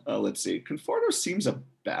 McNeil. Let's see. Conforto seems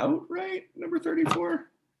about right. Number 34.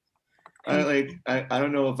 I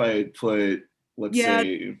don't know if I put. Let's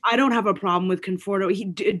say. I don't have a problem with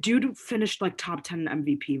Conforto. Dude finished like top 10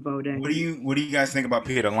 MVP voting. What do you guys think about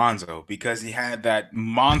Pete Alonso? Because he had that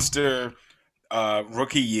monster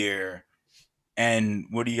rookie year. And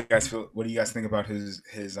what do you guys think about his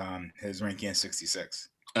ranking at 66?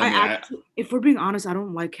 If we're being honest, I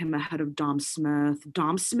don't like him ahead of Dom Smith.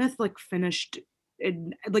 Dom Smith finished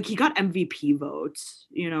he got MVP votes,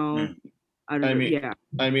 I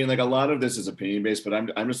mean, like, a lot of this is opinion based, but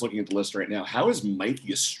I'm just looking at the list right now. How is Mike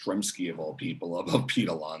Yastrzemski of all people above Pete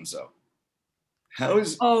Alonso?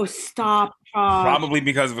 Stop. Probably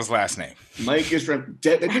because of his last name. Mike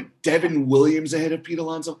Yastrzemski. Devin Williams ahead of Pete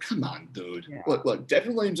Alonso. Come on, dude. Yeah. Look.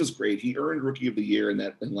 Devin Williams is great. He earned Rookie of the Year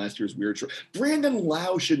in last year's weird show. Brandon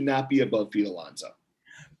Lau should not be above Pete Alonso.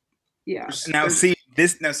 Yeah. Now, this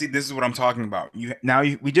is what I'm talking about.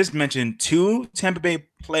 We just mentioned 2 Tampa Bay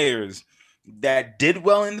players that did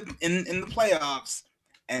well in the playoffs.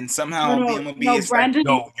 And somehow the MLB is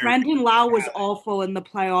Brandon Lau was awful in the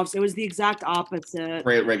playoffs. It was the exact opposite.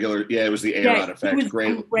 Great regular, it was the A-Rod effect. He was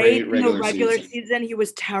great in the regular season. He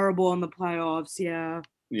was terrible in the playoffs. Yeah.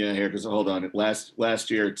 Yeah, here, because hold on. Last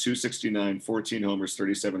year, 269, 14 homers,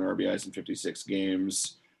 37 RBIs in 56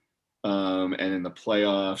 games. And in the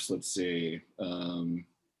playoffs, let's see. The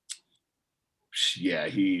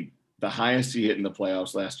highest he hit in the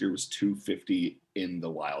playoffs last year was 250 in the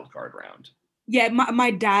wild card round. Yeah,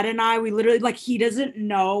 my dad and I, we literally, he doesn't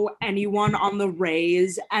know anyone on the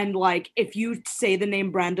Rays. And, if you say the name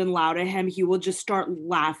Brandon Lau to him, he will just start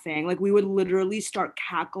laughing. We would literally start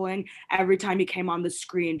cackling every time he came on the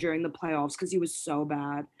screen during the playoffs because he was so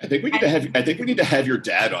bad. I think we need to have your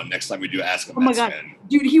dad on next time we do Ask Him. Oh, my God.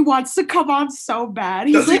 Dude, he wants to come on so bad.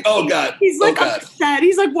 He's God. He's upset.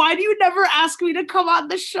 He's like, why do you never ask me to come on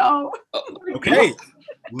the show? Okay.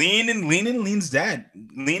 Lean in, lean's dad.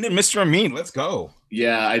 Lean in, Mr. Amin. Let's go.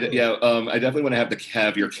 Yeah, I definitely want to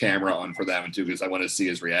have your camera on for that one too, because I want to see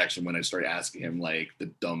his reaction when I start asking him like the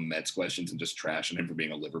dumb Mets questions and just trashing him for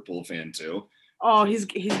being a Liverpool fan too. Oh, he's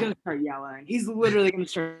gonna start yelling. He's literally gonna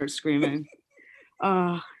start screaming.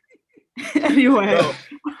 Anyway,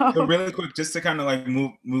 so really quick, just to kind of like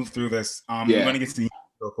move through this. I'm gonna get to the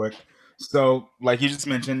real quick. So, like you just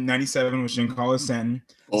mentioned, 97 was Giancarlo Stanton.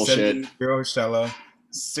 Bullshit. Urshela.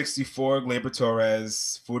 64 Gleyber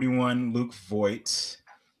Torres. 41 Luke Voigt.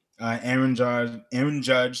 Aaron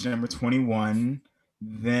Judge, number 21.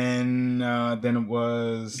 Then it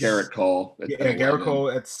was Garrett Cole. Garrett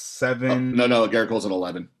Cole at 7. Oh, no, Garrett Cole's at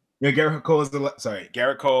 11. Yeah, Garrett Cole is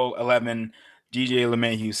Garrett Cole 11. DJ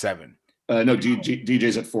LeMahieu 7. No,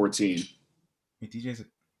 DJ's at 14. Wait, DJ's at.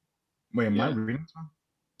 Wait, am I reading this one?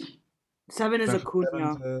 7 is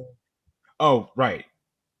Acuna. Oh, right.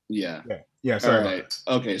 Yeah. Sorry. All right.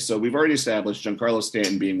 Okay, so we've already established Giancarlo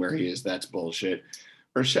Stanton being where he is. That's bullshit.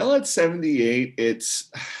 Urshela at 78. It's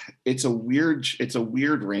a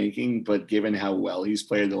weird ranking, but given how well he's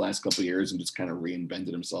played the last couple of years and just kind of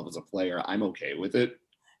reinvented himself as a player, I'm okay with it.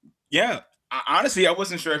 Yeah. Honestly, I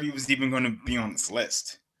wasn't sure if he was even going to be on this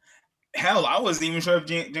list. Hell, I wasn't even sure if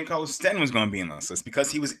Giancarlo Stanton was going to be on this list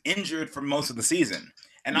because he was injured for most of the season.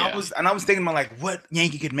 And I was thinking about like what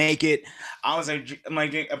Yankee could make it. I was like,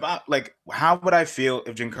 how would I feel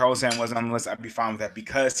if Giancarlo Stanton wasn't on the list? I'd be fine with that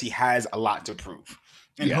because he has a lot to prove,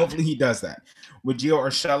 and hopefully he does that. With Gio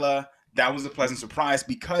Urshela, that was a pleasant surprise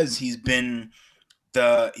because he's been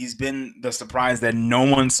the surprise that no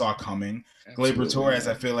one saw coming. Gleyber Torres,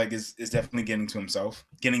 I feel like is definitely getting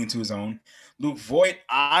into his own. Luke Voigt,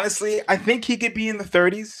 honestly, I think he could be in the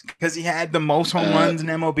 30s because he had the most home runs in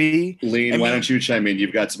MLB. Lean, why don't you chime in?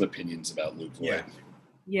 You've got some opinions about Luke Voigt.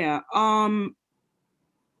 Yeah.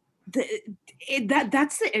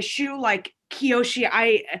 That's the issue. Like Kiyoshi,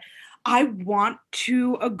 I want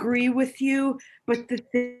to agree with you, but the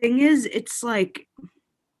thing is, it's like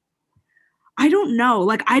I don't know.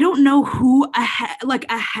 Like I don't know who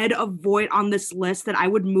ahead of Voigt on this list that I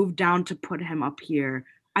would move down to put him up here.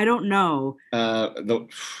 I don't know.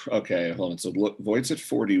 Okay, hold on. So Voigt's at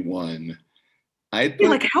 41.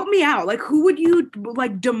 Like help me out. Like who would you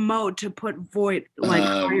like demote to put Voigt like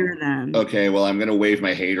higher than? Okay, well I'm gonna wave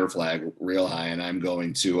my hater flag real high, and I'm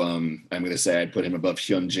going to say I'd put him above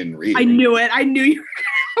Hyunjin Ryu. I knew it. I knew you.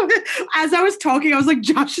 As I was talking, I was like,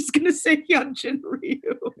 Josh is gonna say Hyunjin Ryu.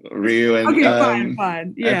 And okay,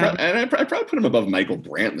 fine. Yeah, I probably put him above Michael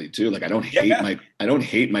Brantley too. Like I don't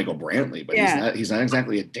hate Michael Brantley, but he's not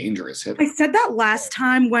exactly a dangerous hitter. I said that last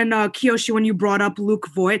time when Kiyoshi, when you brought up Luke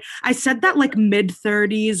Voigt, I said that like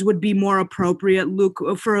mid-30s would be more appropriate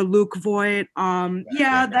for Luke Voigt.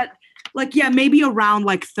 Maybe around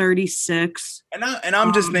like 36. And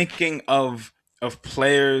I'm just thinking of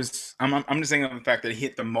players. I'm just thinking of the fact that he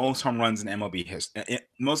hit the most home runs in MLB history,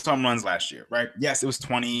 most home runs last year, right? Yes, it was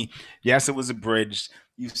 20. Yes, it was abridged.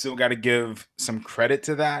 You still got to give some credit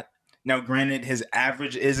to that. Now, granted, his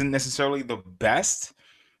average isn't necessarily the best,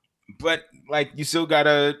 but like you still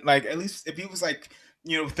gotta like at least if he was like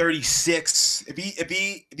 36. If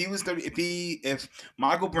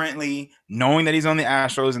Michael Brantley, knowing that he's on the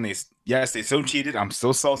Astros and they so cheated, I'm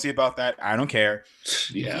still salty about that. I don't care.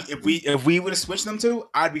 Yeah. If we would have switched them to,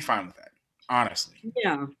 I'd be fine with that. Honestly.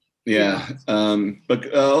 Yeah. Yeah.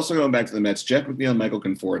 But also going back to the Mets, Jeff McNeil and Michael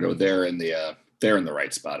Conforto, they're in the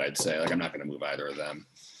right spot, I'd say. Like I'm not going to move either of them.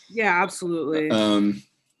 Yeah, absolutely.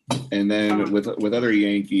 And then with other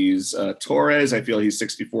Yankees, Torres, I feel he's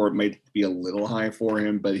 64. It might be a little high for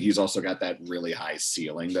him, but he's also got that really high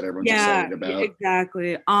ceiling that everyone's excited about.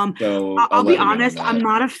 Exactly. So I'll be honest, I'm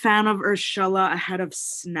not a fan of Urshela ahead of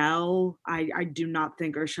Snell. I do not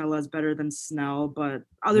think Urshela is better than Snell, but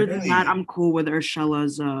other than that, I'm cool with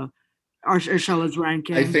Urshela's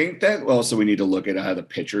ranking. I think that also we need to look at how the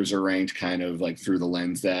pitchers are ranked kind of like through the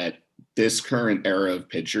lens that this current era of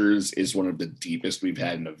pitchers is one of the deepest we've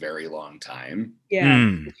had in a very long time.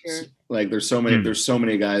 Yeah, for sure. Like there's so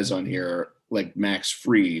many guys on here like Max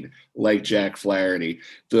Fried, like Jack Flaherty,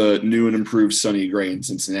 the new and improved Sonny Gray in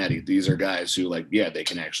Cincinnati. These are guys who they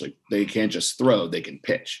can't just throw, they can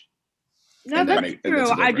pitch. No, that's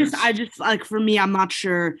true. I just like for me, I'm not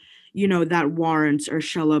sure, that warrants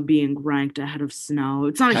Urshela being ranked ahead of Snell.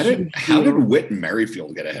 It's not how did Whit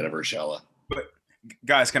Merrifield get ahead of Urshela?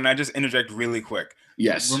 Guys, can I just interject really quick?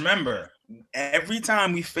 Yes. Remember, every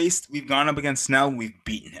time we've gone up against Snell, we've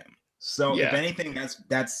beaten him. So if anything,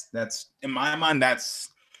 that's in my mind,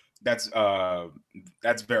 that's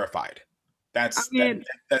verified. That's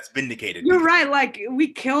that's vindicated. You're right. Like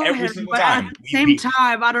we killed Every him, single but time, at the we same beat.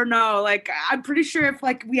 time, I don't know. Like I'm pretty sure if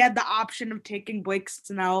like we had the option of taking Blake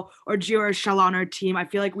Snell or Gio Urshela on our team, I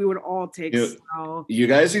feel like we would all take Snell. You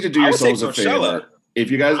guys need to do I would take yourselves a Urshela. favor.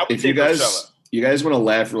 If you guys I would take Urshela. you guys want to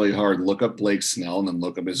laugh really hard, look up Blake Snell and then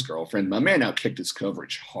look up his girlfriend. My man outkicked his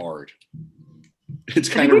coverage hard. It's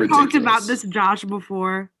I kind think of we ridiculous. talked about this, Josh,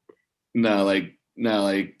 before. No, like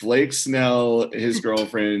Blake Snell, his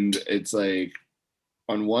girlfriend. It's like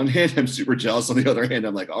on one hand, I'm super jealous. On the other hand,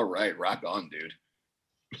 I'm like, all right, rock on, dude.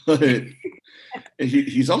 But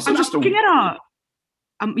he's also just looking it up.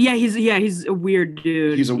 He's a weird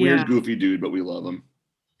dude. He's a weird, goofy dude, but we love him.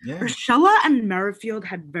 Yeah. Urshela and Merrifield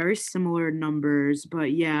had very similar numbers,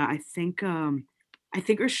 but yeah, I think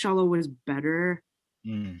Urshela was better.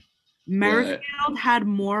 Merrifield had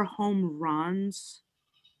more home runs,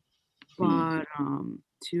 but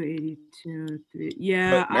 282, 3.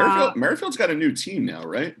 Yeah. But Merrifield's got a new team now,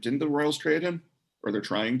 right? Didn't the Royals trade him? Or they're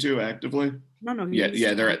trying to actively? No.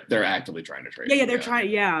 Yeah, they're actively trying to trade him. Yeah, they're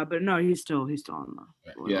trying. Yeah, but no, he's still on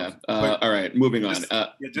the Royals. Yeah. All right, moving on.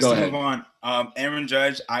 Just to move on. Aaron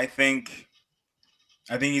Judge, I think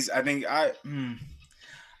he's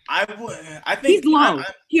low.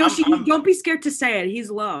 Yoshi, don't be scared to say it.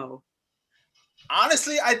 He's low.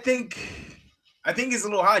 Honestly, I think he's a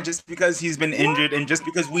little high just because he's been injured and just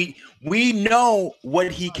because we know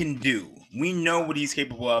what he can do. We know what he's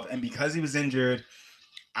capable of, and because he was injured,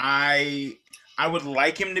 I would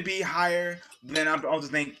like him to be higher. But then I also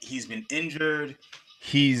think he's been injured.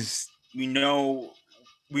 We know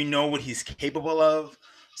what he's capable of.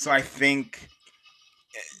 So I think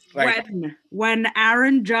when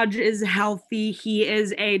Aaron Judge is healthy, he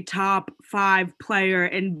is a top 5 player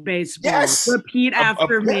in baseball. Yes. Repeat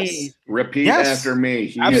after me. Repeat after me.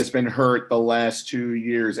 He has been hurt the last 2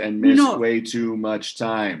 years and missed way too much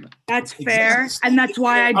time. That's fair. And that's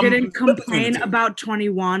why I didn't complain about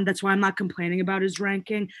 21. That's why I'm not complaining about his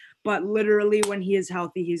ranking. But literally, when he is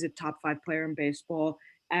healthy, he's a top 5 player in baseball.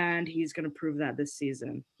 And he's going to prove that this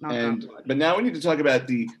season. But now we need to talk about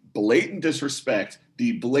the blatant disrespect,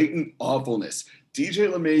 the blatant awfulness. DJ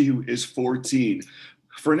LeMahieu is 14.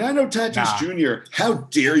 Fernando Tatis Jr., how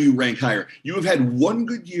dare you rank higher? You have had one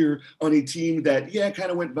good year on a team that,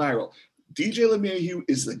 kind of went viral. DJ LeMahieu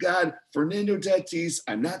is the god. Fernando Tatis,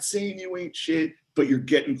 I'm not saying you ain't shit, but you're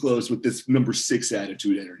getting close with this number 6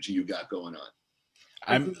 attitude energy you got going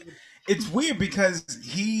on. It's weird because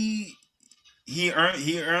he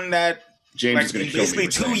earned that. James is going to basically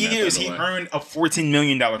 2 years. He earned a $14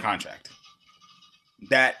 million contract.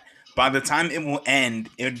 That by the time it will end,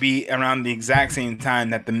 it would be around the exact same time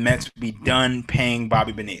that the Mets would be done paying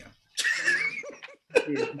Bobby Bonilla.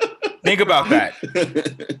 Think about that.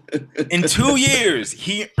 In 2 years,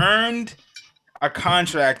 he earned a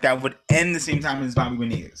contract that would end the same time as Bobby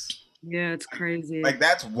Bonilla's. Yeah, it's crazy. Like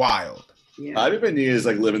that's wild. Yeah. Bobby Bonilla is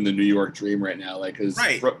like living the New York dream right now. Like, his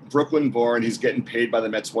Brooklyn born, he's getting paid by the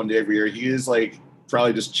Mets one day every year. He is like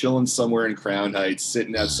probably just chilling somewhere in Crown Heights,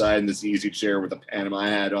 sitting outside in this easy chair with a Panama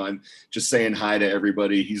hat on, just saying hi to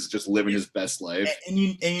everybody. He's just living his best life. And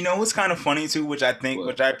you know what's kind of funny too, which I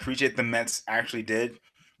appreciate the Mets actually did.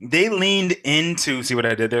 They leaned into see what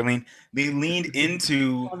I did there, Lean. They leaned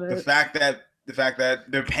into the fact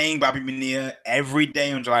that they're paying Bobby Bonilla every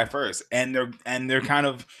day on July 1st, and they're kind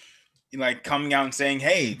of like coming out and saying,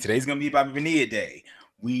 hey, today's going to be Bobby Bonilla Day.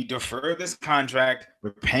 We defer this contract.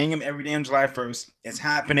 We're paying him every day on July 1st. It's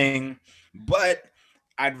happening. But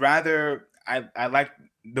I like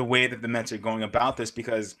the way that the Mets are going about this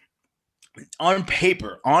because on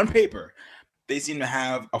paper, they seem to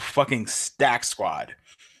have a fucking stack squad.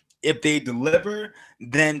 If they deliver,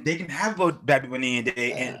 then they can have Bobby Bonilla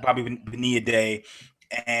Day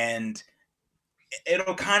and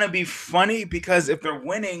it'll kind of be funny because if they're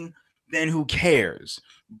winning, then who cares?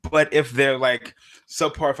 But if they're like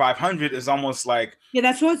subpar 500, it's almost like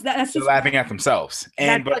that's they're laughing at themselves,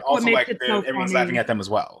 and but also like everyone's laughing at them as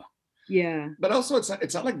well. Yeah, but also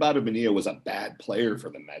it's not like Bobby Bonilla was a bad player for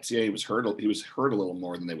the Mets. Yeah, he was hurt a little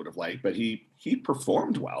more than they would have liked, but he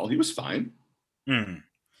performed well. He was fine.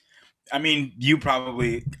 I mean,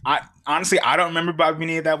 honestly, I don't remember Bobby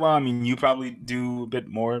Bonilla that well. I mean, you probably do a bit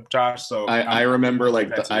more, Josh. So I remember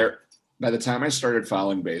by the time I started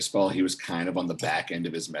following baseball, he was kind of on the back end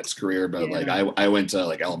of his Mets career. But like I went to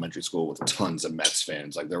like elementary school with tons of Mets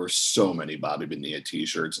fans. Like there were so many Bobby Bonilla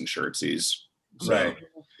T-shirts and shirtsies. So, right.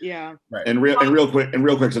 Yeah. Right. And real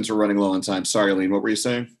quick, since we're running low on time, sorry, Lean, what were you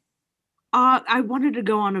saying? I wanted to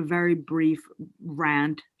go on a very brief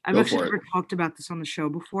rant. I've actually never talked about this on the show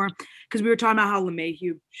before because we were talking about how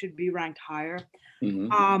LeMahieu should be ranked higher.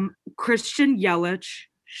 Mm-hmm. Christian Yelich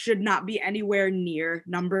should not be anywhere near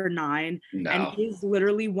number 9. And No. he's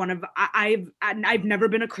literally one of I've never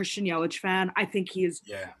been a Christian Yelich fan. I think he is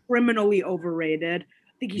criminally overrated.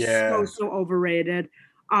 I think he's so overrated.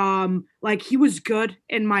 Like he was good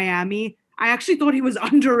in Miami. I actually thought he was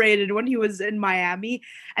underrated when he was in Miami.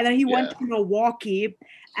 And then he went to Milwaukee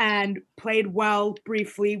and played well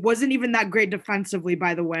briefly. Wasn't even that great defensively,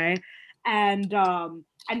 by the way. And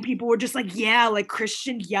people were just like, yeah, like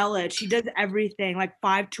Christian Yelich, he does everything, like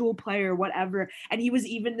 5-tool player, whatever. And he was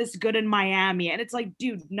even this good in Miami. And it's like,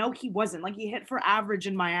 dude, no, he wasn't. Like he hit for average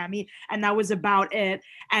in Miami, and that was about it.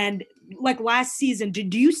 And like last season, do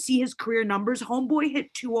you see his career numbers? Homeboy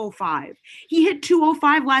hit 205. He hit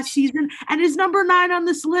 205 last season and is number 9 on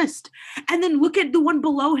this list. And then look at the one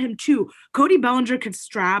below him too. Cody Bellinger could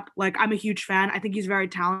strap. Like I'm a huge fan. I think he's very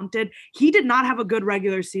talented. He did not have a good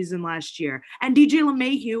regular season last year. And DJ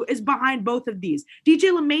LeMahieu is behind both of these.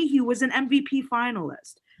 DJ LeMahieu was an MVP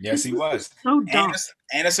finalist. Yes, he was. So dumb.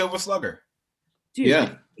 And a Silver Slugger.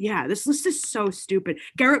 Dude, yeah, this list is so stupid.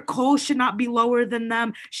 Garrett Cole should not be lower than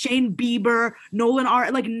them. Shane Bieber, Nolan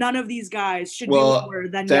R. Like none of these guys should be lower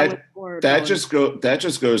than that just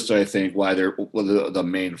goes to I think why they're the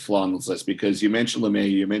main flaw on this list, because you mentioned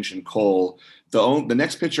LeMahieu, you mentioned Cole. The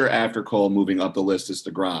next pitcher after Cole moving up the list is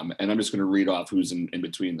DeGrom, and I'm just going to read off who's in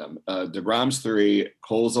between them. DeGrom's 3,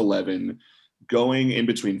 Cole's 11, going in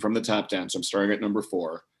between from the top down. So I'm starting at number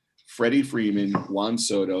 4. Freddie Freeman, Juan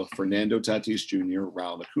Soto, Fernando Tatis Jr.,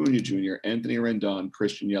 Raul Acuna Jr., Anthony Rendon,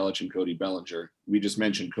 Christian Yelich, and Cody Bellinger. We just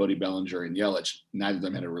mentioned Cody Bellinger and Yelich. Neither of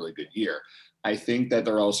them had a really good year. I think that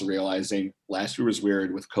they're also realizing last year was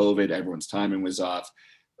weird with COVID. Everyone's timing was off.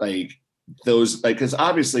 Because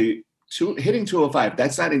obviously hitting 205,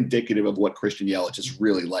 that's not indicative of what Christian Yelich is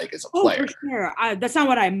really like as a player. Oh, for sure. That's not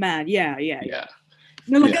what I meant. Yeah.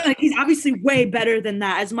 No, like he's obviously way better than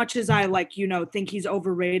that. As much as I think he's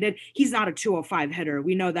overrated, he's not a 205 hitter.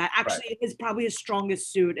 We know that. Actually, his probably his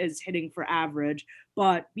strongest suit is hitting for average,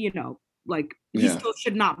 but he still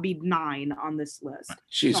should not be 9 on this list.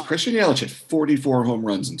 Jeez, Christian Yelich had 44 home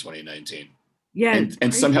runs in 2019. Yeah,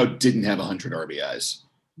 and somehow didn't have 100 RBIs.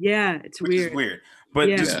 Yeah, it's weird. It's weird. But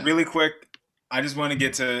just really quick, I just want to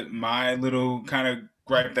get to my little kind of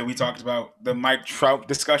gripe that we talked about, the Mike Trout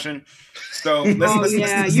discussion. So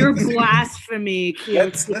you're blasphemy.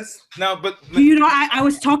 I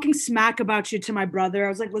was talking smack about you to my brother. I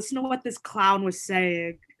was like, listen to what this clown was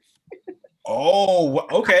saying. Oh,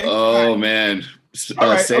 okay. Oh man,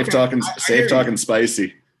 safe talking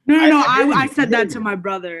spicy. No. I said that to my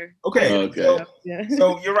brother. Okay.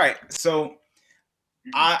 So you're right. So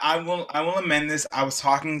I will amend this. I was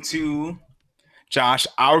talking to Josh,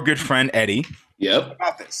 our good friend Eddie. Yep.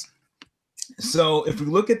 About this. So if we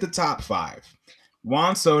look at the top 5,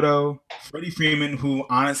 Juan Soto, Freddie Freeman, who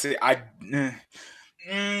honestly I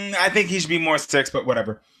think he should be more 6, but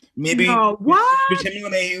whatever. Maybe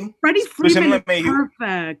Freddie Freeman is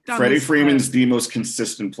perfect. Freddie Freeman's the most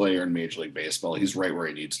consistent player in Major League Baseball. He's right where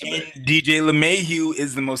he needs to be. DJ LeMahieu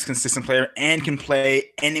is the most consistent player and can play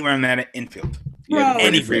anywhere in that infield. Bro,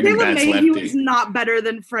 DJ LeMahieu is not better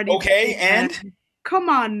than Freddie. Okay, Freeman. and come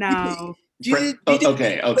on now. Okay.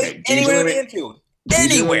 Anywhere in the infield.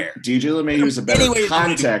 Anywhere. DJ LeMahieu is a better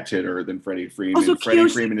contact hitter than Freddie Freeman. Also, Freddie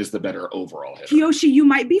Freeman is the better overall hitter. Kiyoshi, you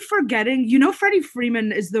might be forgetting. You know Freddie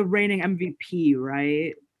Freeman is the reigning MVP,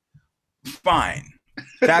 right? Fine.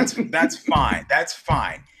 That's fine. That's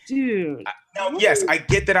fine. Dude. Now, yes, I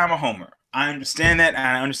get that I'm a homer. I understand that, and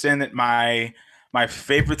I understand that my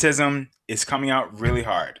favoritism is coming out really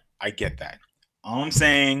hard. I get that. All I'm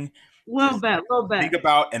saying little bit. Think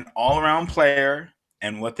about an all-around player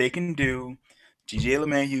and what they can do. DJ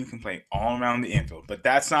LeMahieu can play all around the infield, but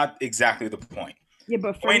that's not exactly the point. Yeah,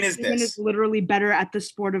 but Freddie Freeman is literally better at the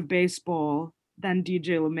sport of baseball than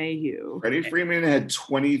DJ LeMahieu. Freddie Freeman had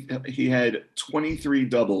 23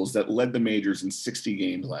 doubles that led the majors in 60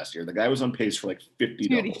 games last year. The guy was on pace for like 50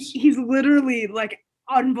 doubles. He's literally like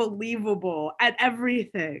unbelievable at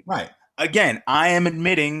everything. Right. Again, I am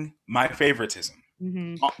admitting my favoritism.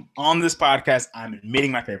 Mm-hmm. On this podcast, I'm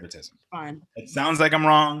admitting my favoritism. Fine. It sounds like I'm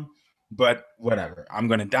wrong, but whatever. I'm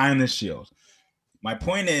going to die on this shield. My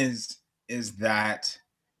point is that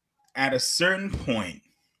at a certain point,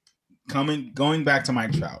 going back to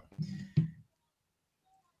Mike Trout,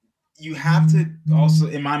 you have to also,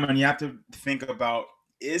 in my mind, you have to think about,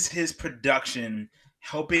 is his production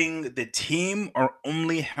helping the team or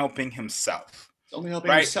only helping himself? It's only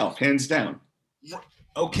helping himself, hands down.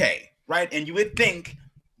 Okay. Right. And you would think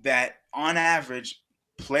that on average,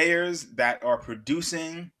 players that are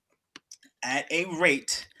producing at a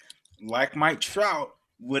rate like Mike Trout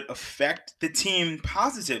would affect the team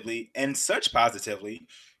positively, and such positively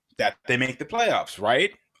that they make the playoffs,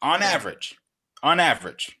 right? On average.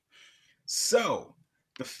 So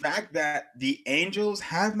the fact that the Angels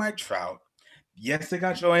have Mike Trout, yes, they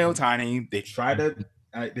got Shohei Ohtani. They tried to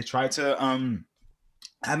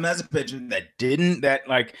have him as a pitcher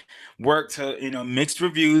that work to mixed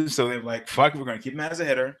reviews. So they're like, fuck, we're gonna keep him as a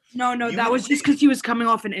hitter. No, that was just because he was coming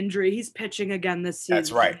off an injury. He's pitching again this season.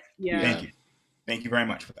 That's right. Yeah. Thank you very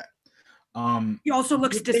much for that. He also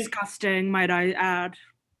looks disgusting, might I add.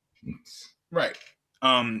 Right.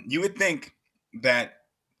 You would think that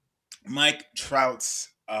Mike Trout's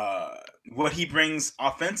what he brings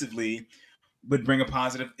offensively would bring a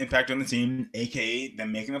positive impact on the team, aka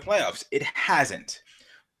them making the playoffs. It hasn't.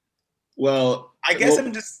 Well, I guess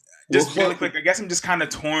I'm just really quick. I guess I'm just kind of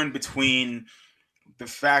torn between the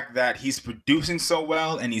fact that he's producing so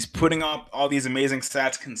well and he's putting up all these amazing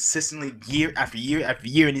stats consistently year after year after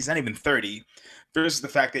year, and he's not even 30, versus the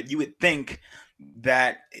fact that you would think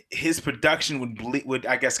that his production would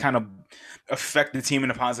I guess kind of affect the team in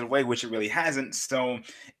a positive way, which it really hasn't. So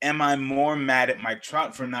am I more mad at Mike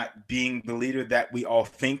Trout for not being the leader that we all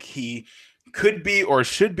think he could be or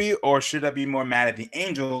should be, or should I be more mad at the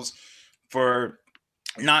Angels for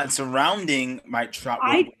not surrounding Mike Trout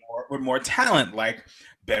with more talent, like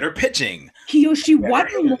better pitching? Kiyoshi,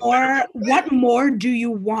 what more do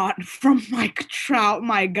you want from Mike Trout,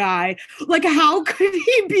 my guy? Like, how could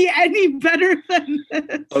he be any better than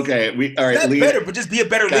this? Okay, all right. Not better, but just be a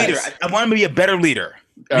better leader. I want him to be a better leader.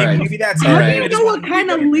 Maybe that's I it. don't know what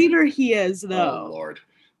kind of leader he is, though. Oh Lord.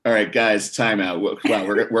 All right, guys, timeout. Wow,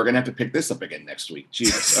 we're gonna have to pick this up again next week.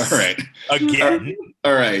 Jesus. All right. Again.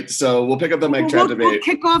 All right. So we'll pick up the Mike Trout debate. We'll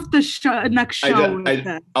kick off the next show.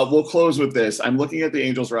 We'll close with this. I'm looking at the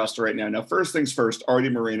Angels roster right now. Now, first things first, Artie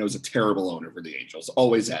Moreno is a terrible owner for the Angels.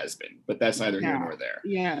 Always has been, but that's neither here nor there.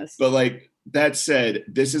 Yes. But that said,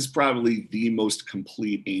 this is probably the most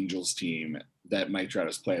complete Angels team that Mike Trout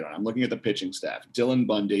has played on. I'm looking at the pitching staff. Dylan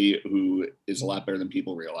Bundy, who is a lot better than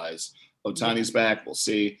people realize. Ohtani's back. We'll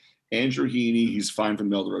see. Andrew Heaney, he's fine from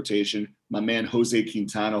the middle of the rotation. My man Jose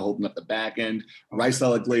Quintana holding up the back end.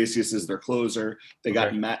 Raisel Iglesias is their closer. They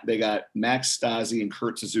got Max Stassi and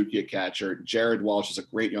Kurt Suzuki at catcher. Jared Walsh is a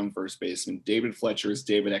great young first baseman. David Fletcher is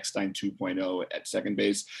David Eckstein 2.0 at second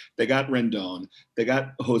base. They got Rendon. They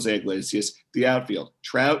got Jose Iglesias. The outfield: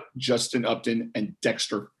 Trout, Justin Upton, and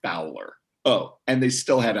Dexter Fowler. Oh, and they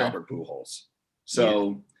still have Albert Pujols.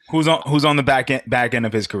 So who's on the back end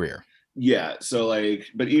of his career? Yeah. So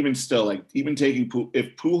but even still, even taking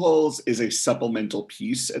if Pujols is a supplemental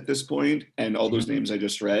piece at this point, and all those names I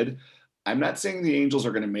just read, I'm not saying the Angels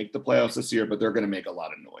are going to make the playoffs this year, but they're going to make a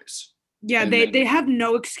lot of noise. Yeah, they have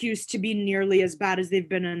no excuse to be nearly as bad as they've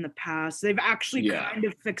been in the past. They've actually kind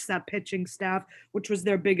of fixed that pitching staff, which was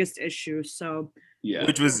their biggest issue. So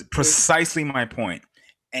which was precisely my point.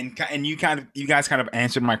 And you guys kind of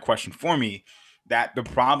answered my question for me. That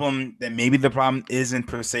maybe the problem isn't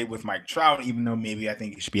per se with Mike Trout, even though maybe I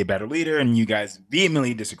think he should be a better leader, and you guys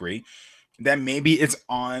vehemently disagree. That maybe it's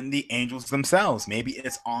on the Angels themselves. Maybe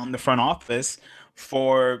it's on the front office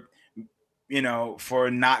for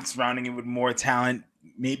not surrounding it with more talent.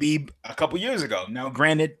 Maybe a couple years ago. Now,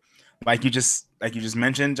 granted, like you just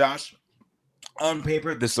mentioned, Josh, on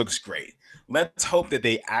paper this looks great. Let's hope that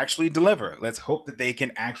they actually deliver. Let's hope that they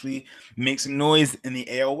can actually make some noise in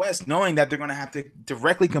the AL West, knowing that they're going to have to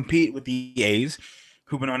directly compete with the A's,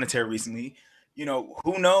 who've been on a tear recently.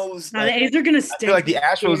 Who knows? Now, the A's are going to stay. I feel like the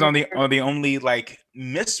Astros are the only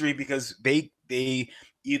mystery, because they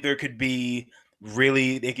either could be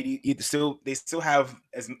really, they could still have,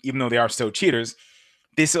 even though they are still cheaters,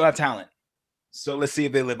 they still have talent. So let's see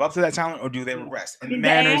if they live up to that talent or do they regress. And the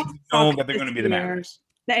Mariners know that they're going to be the Mariners.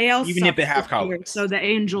 The AL, even if they have Collins. So the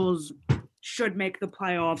Angels should make the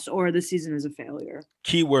playoffs, or the season is a failure.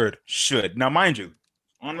 Keyword should. Now, mind you,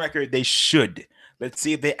 on record, they should. Let's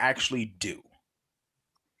see if they actually do.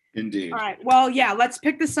 Indeed. All right. Well, yeah. Let's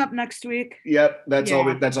pick this up next week. Yep. That's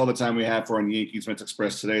all the time we have for on Yankees Mets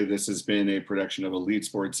Express today. This has been a production of Elite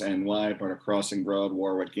Sports NY, part of Crossing Broad,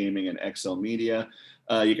 Warwick Gaming, and XL Media.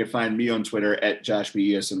 You can find me on Twitter at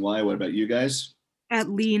JoshBESNY. What about you guys? At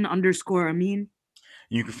lean_Amin.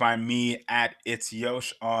 You can find me at It's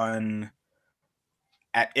Yosh on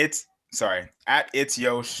Instagram,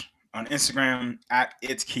 at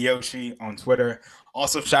It's Kiyoshi on Twitter.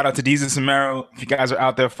 Also, shout out to Deezus and Mero. If you guys are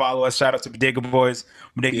out there, follow us. Shout out to Bodega Boys,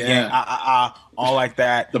 Bodega Gang, all like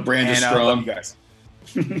that. The brand is strong. Love you guys.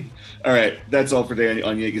 All right, that's all for today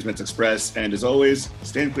on Yankees Mets Express. And as always,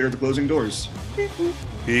 stand clear of the closing doors.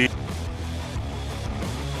 Peace.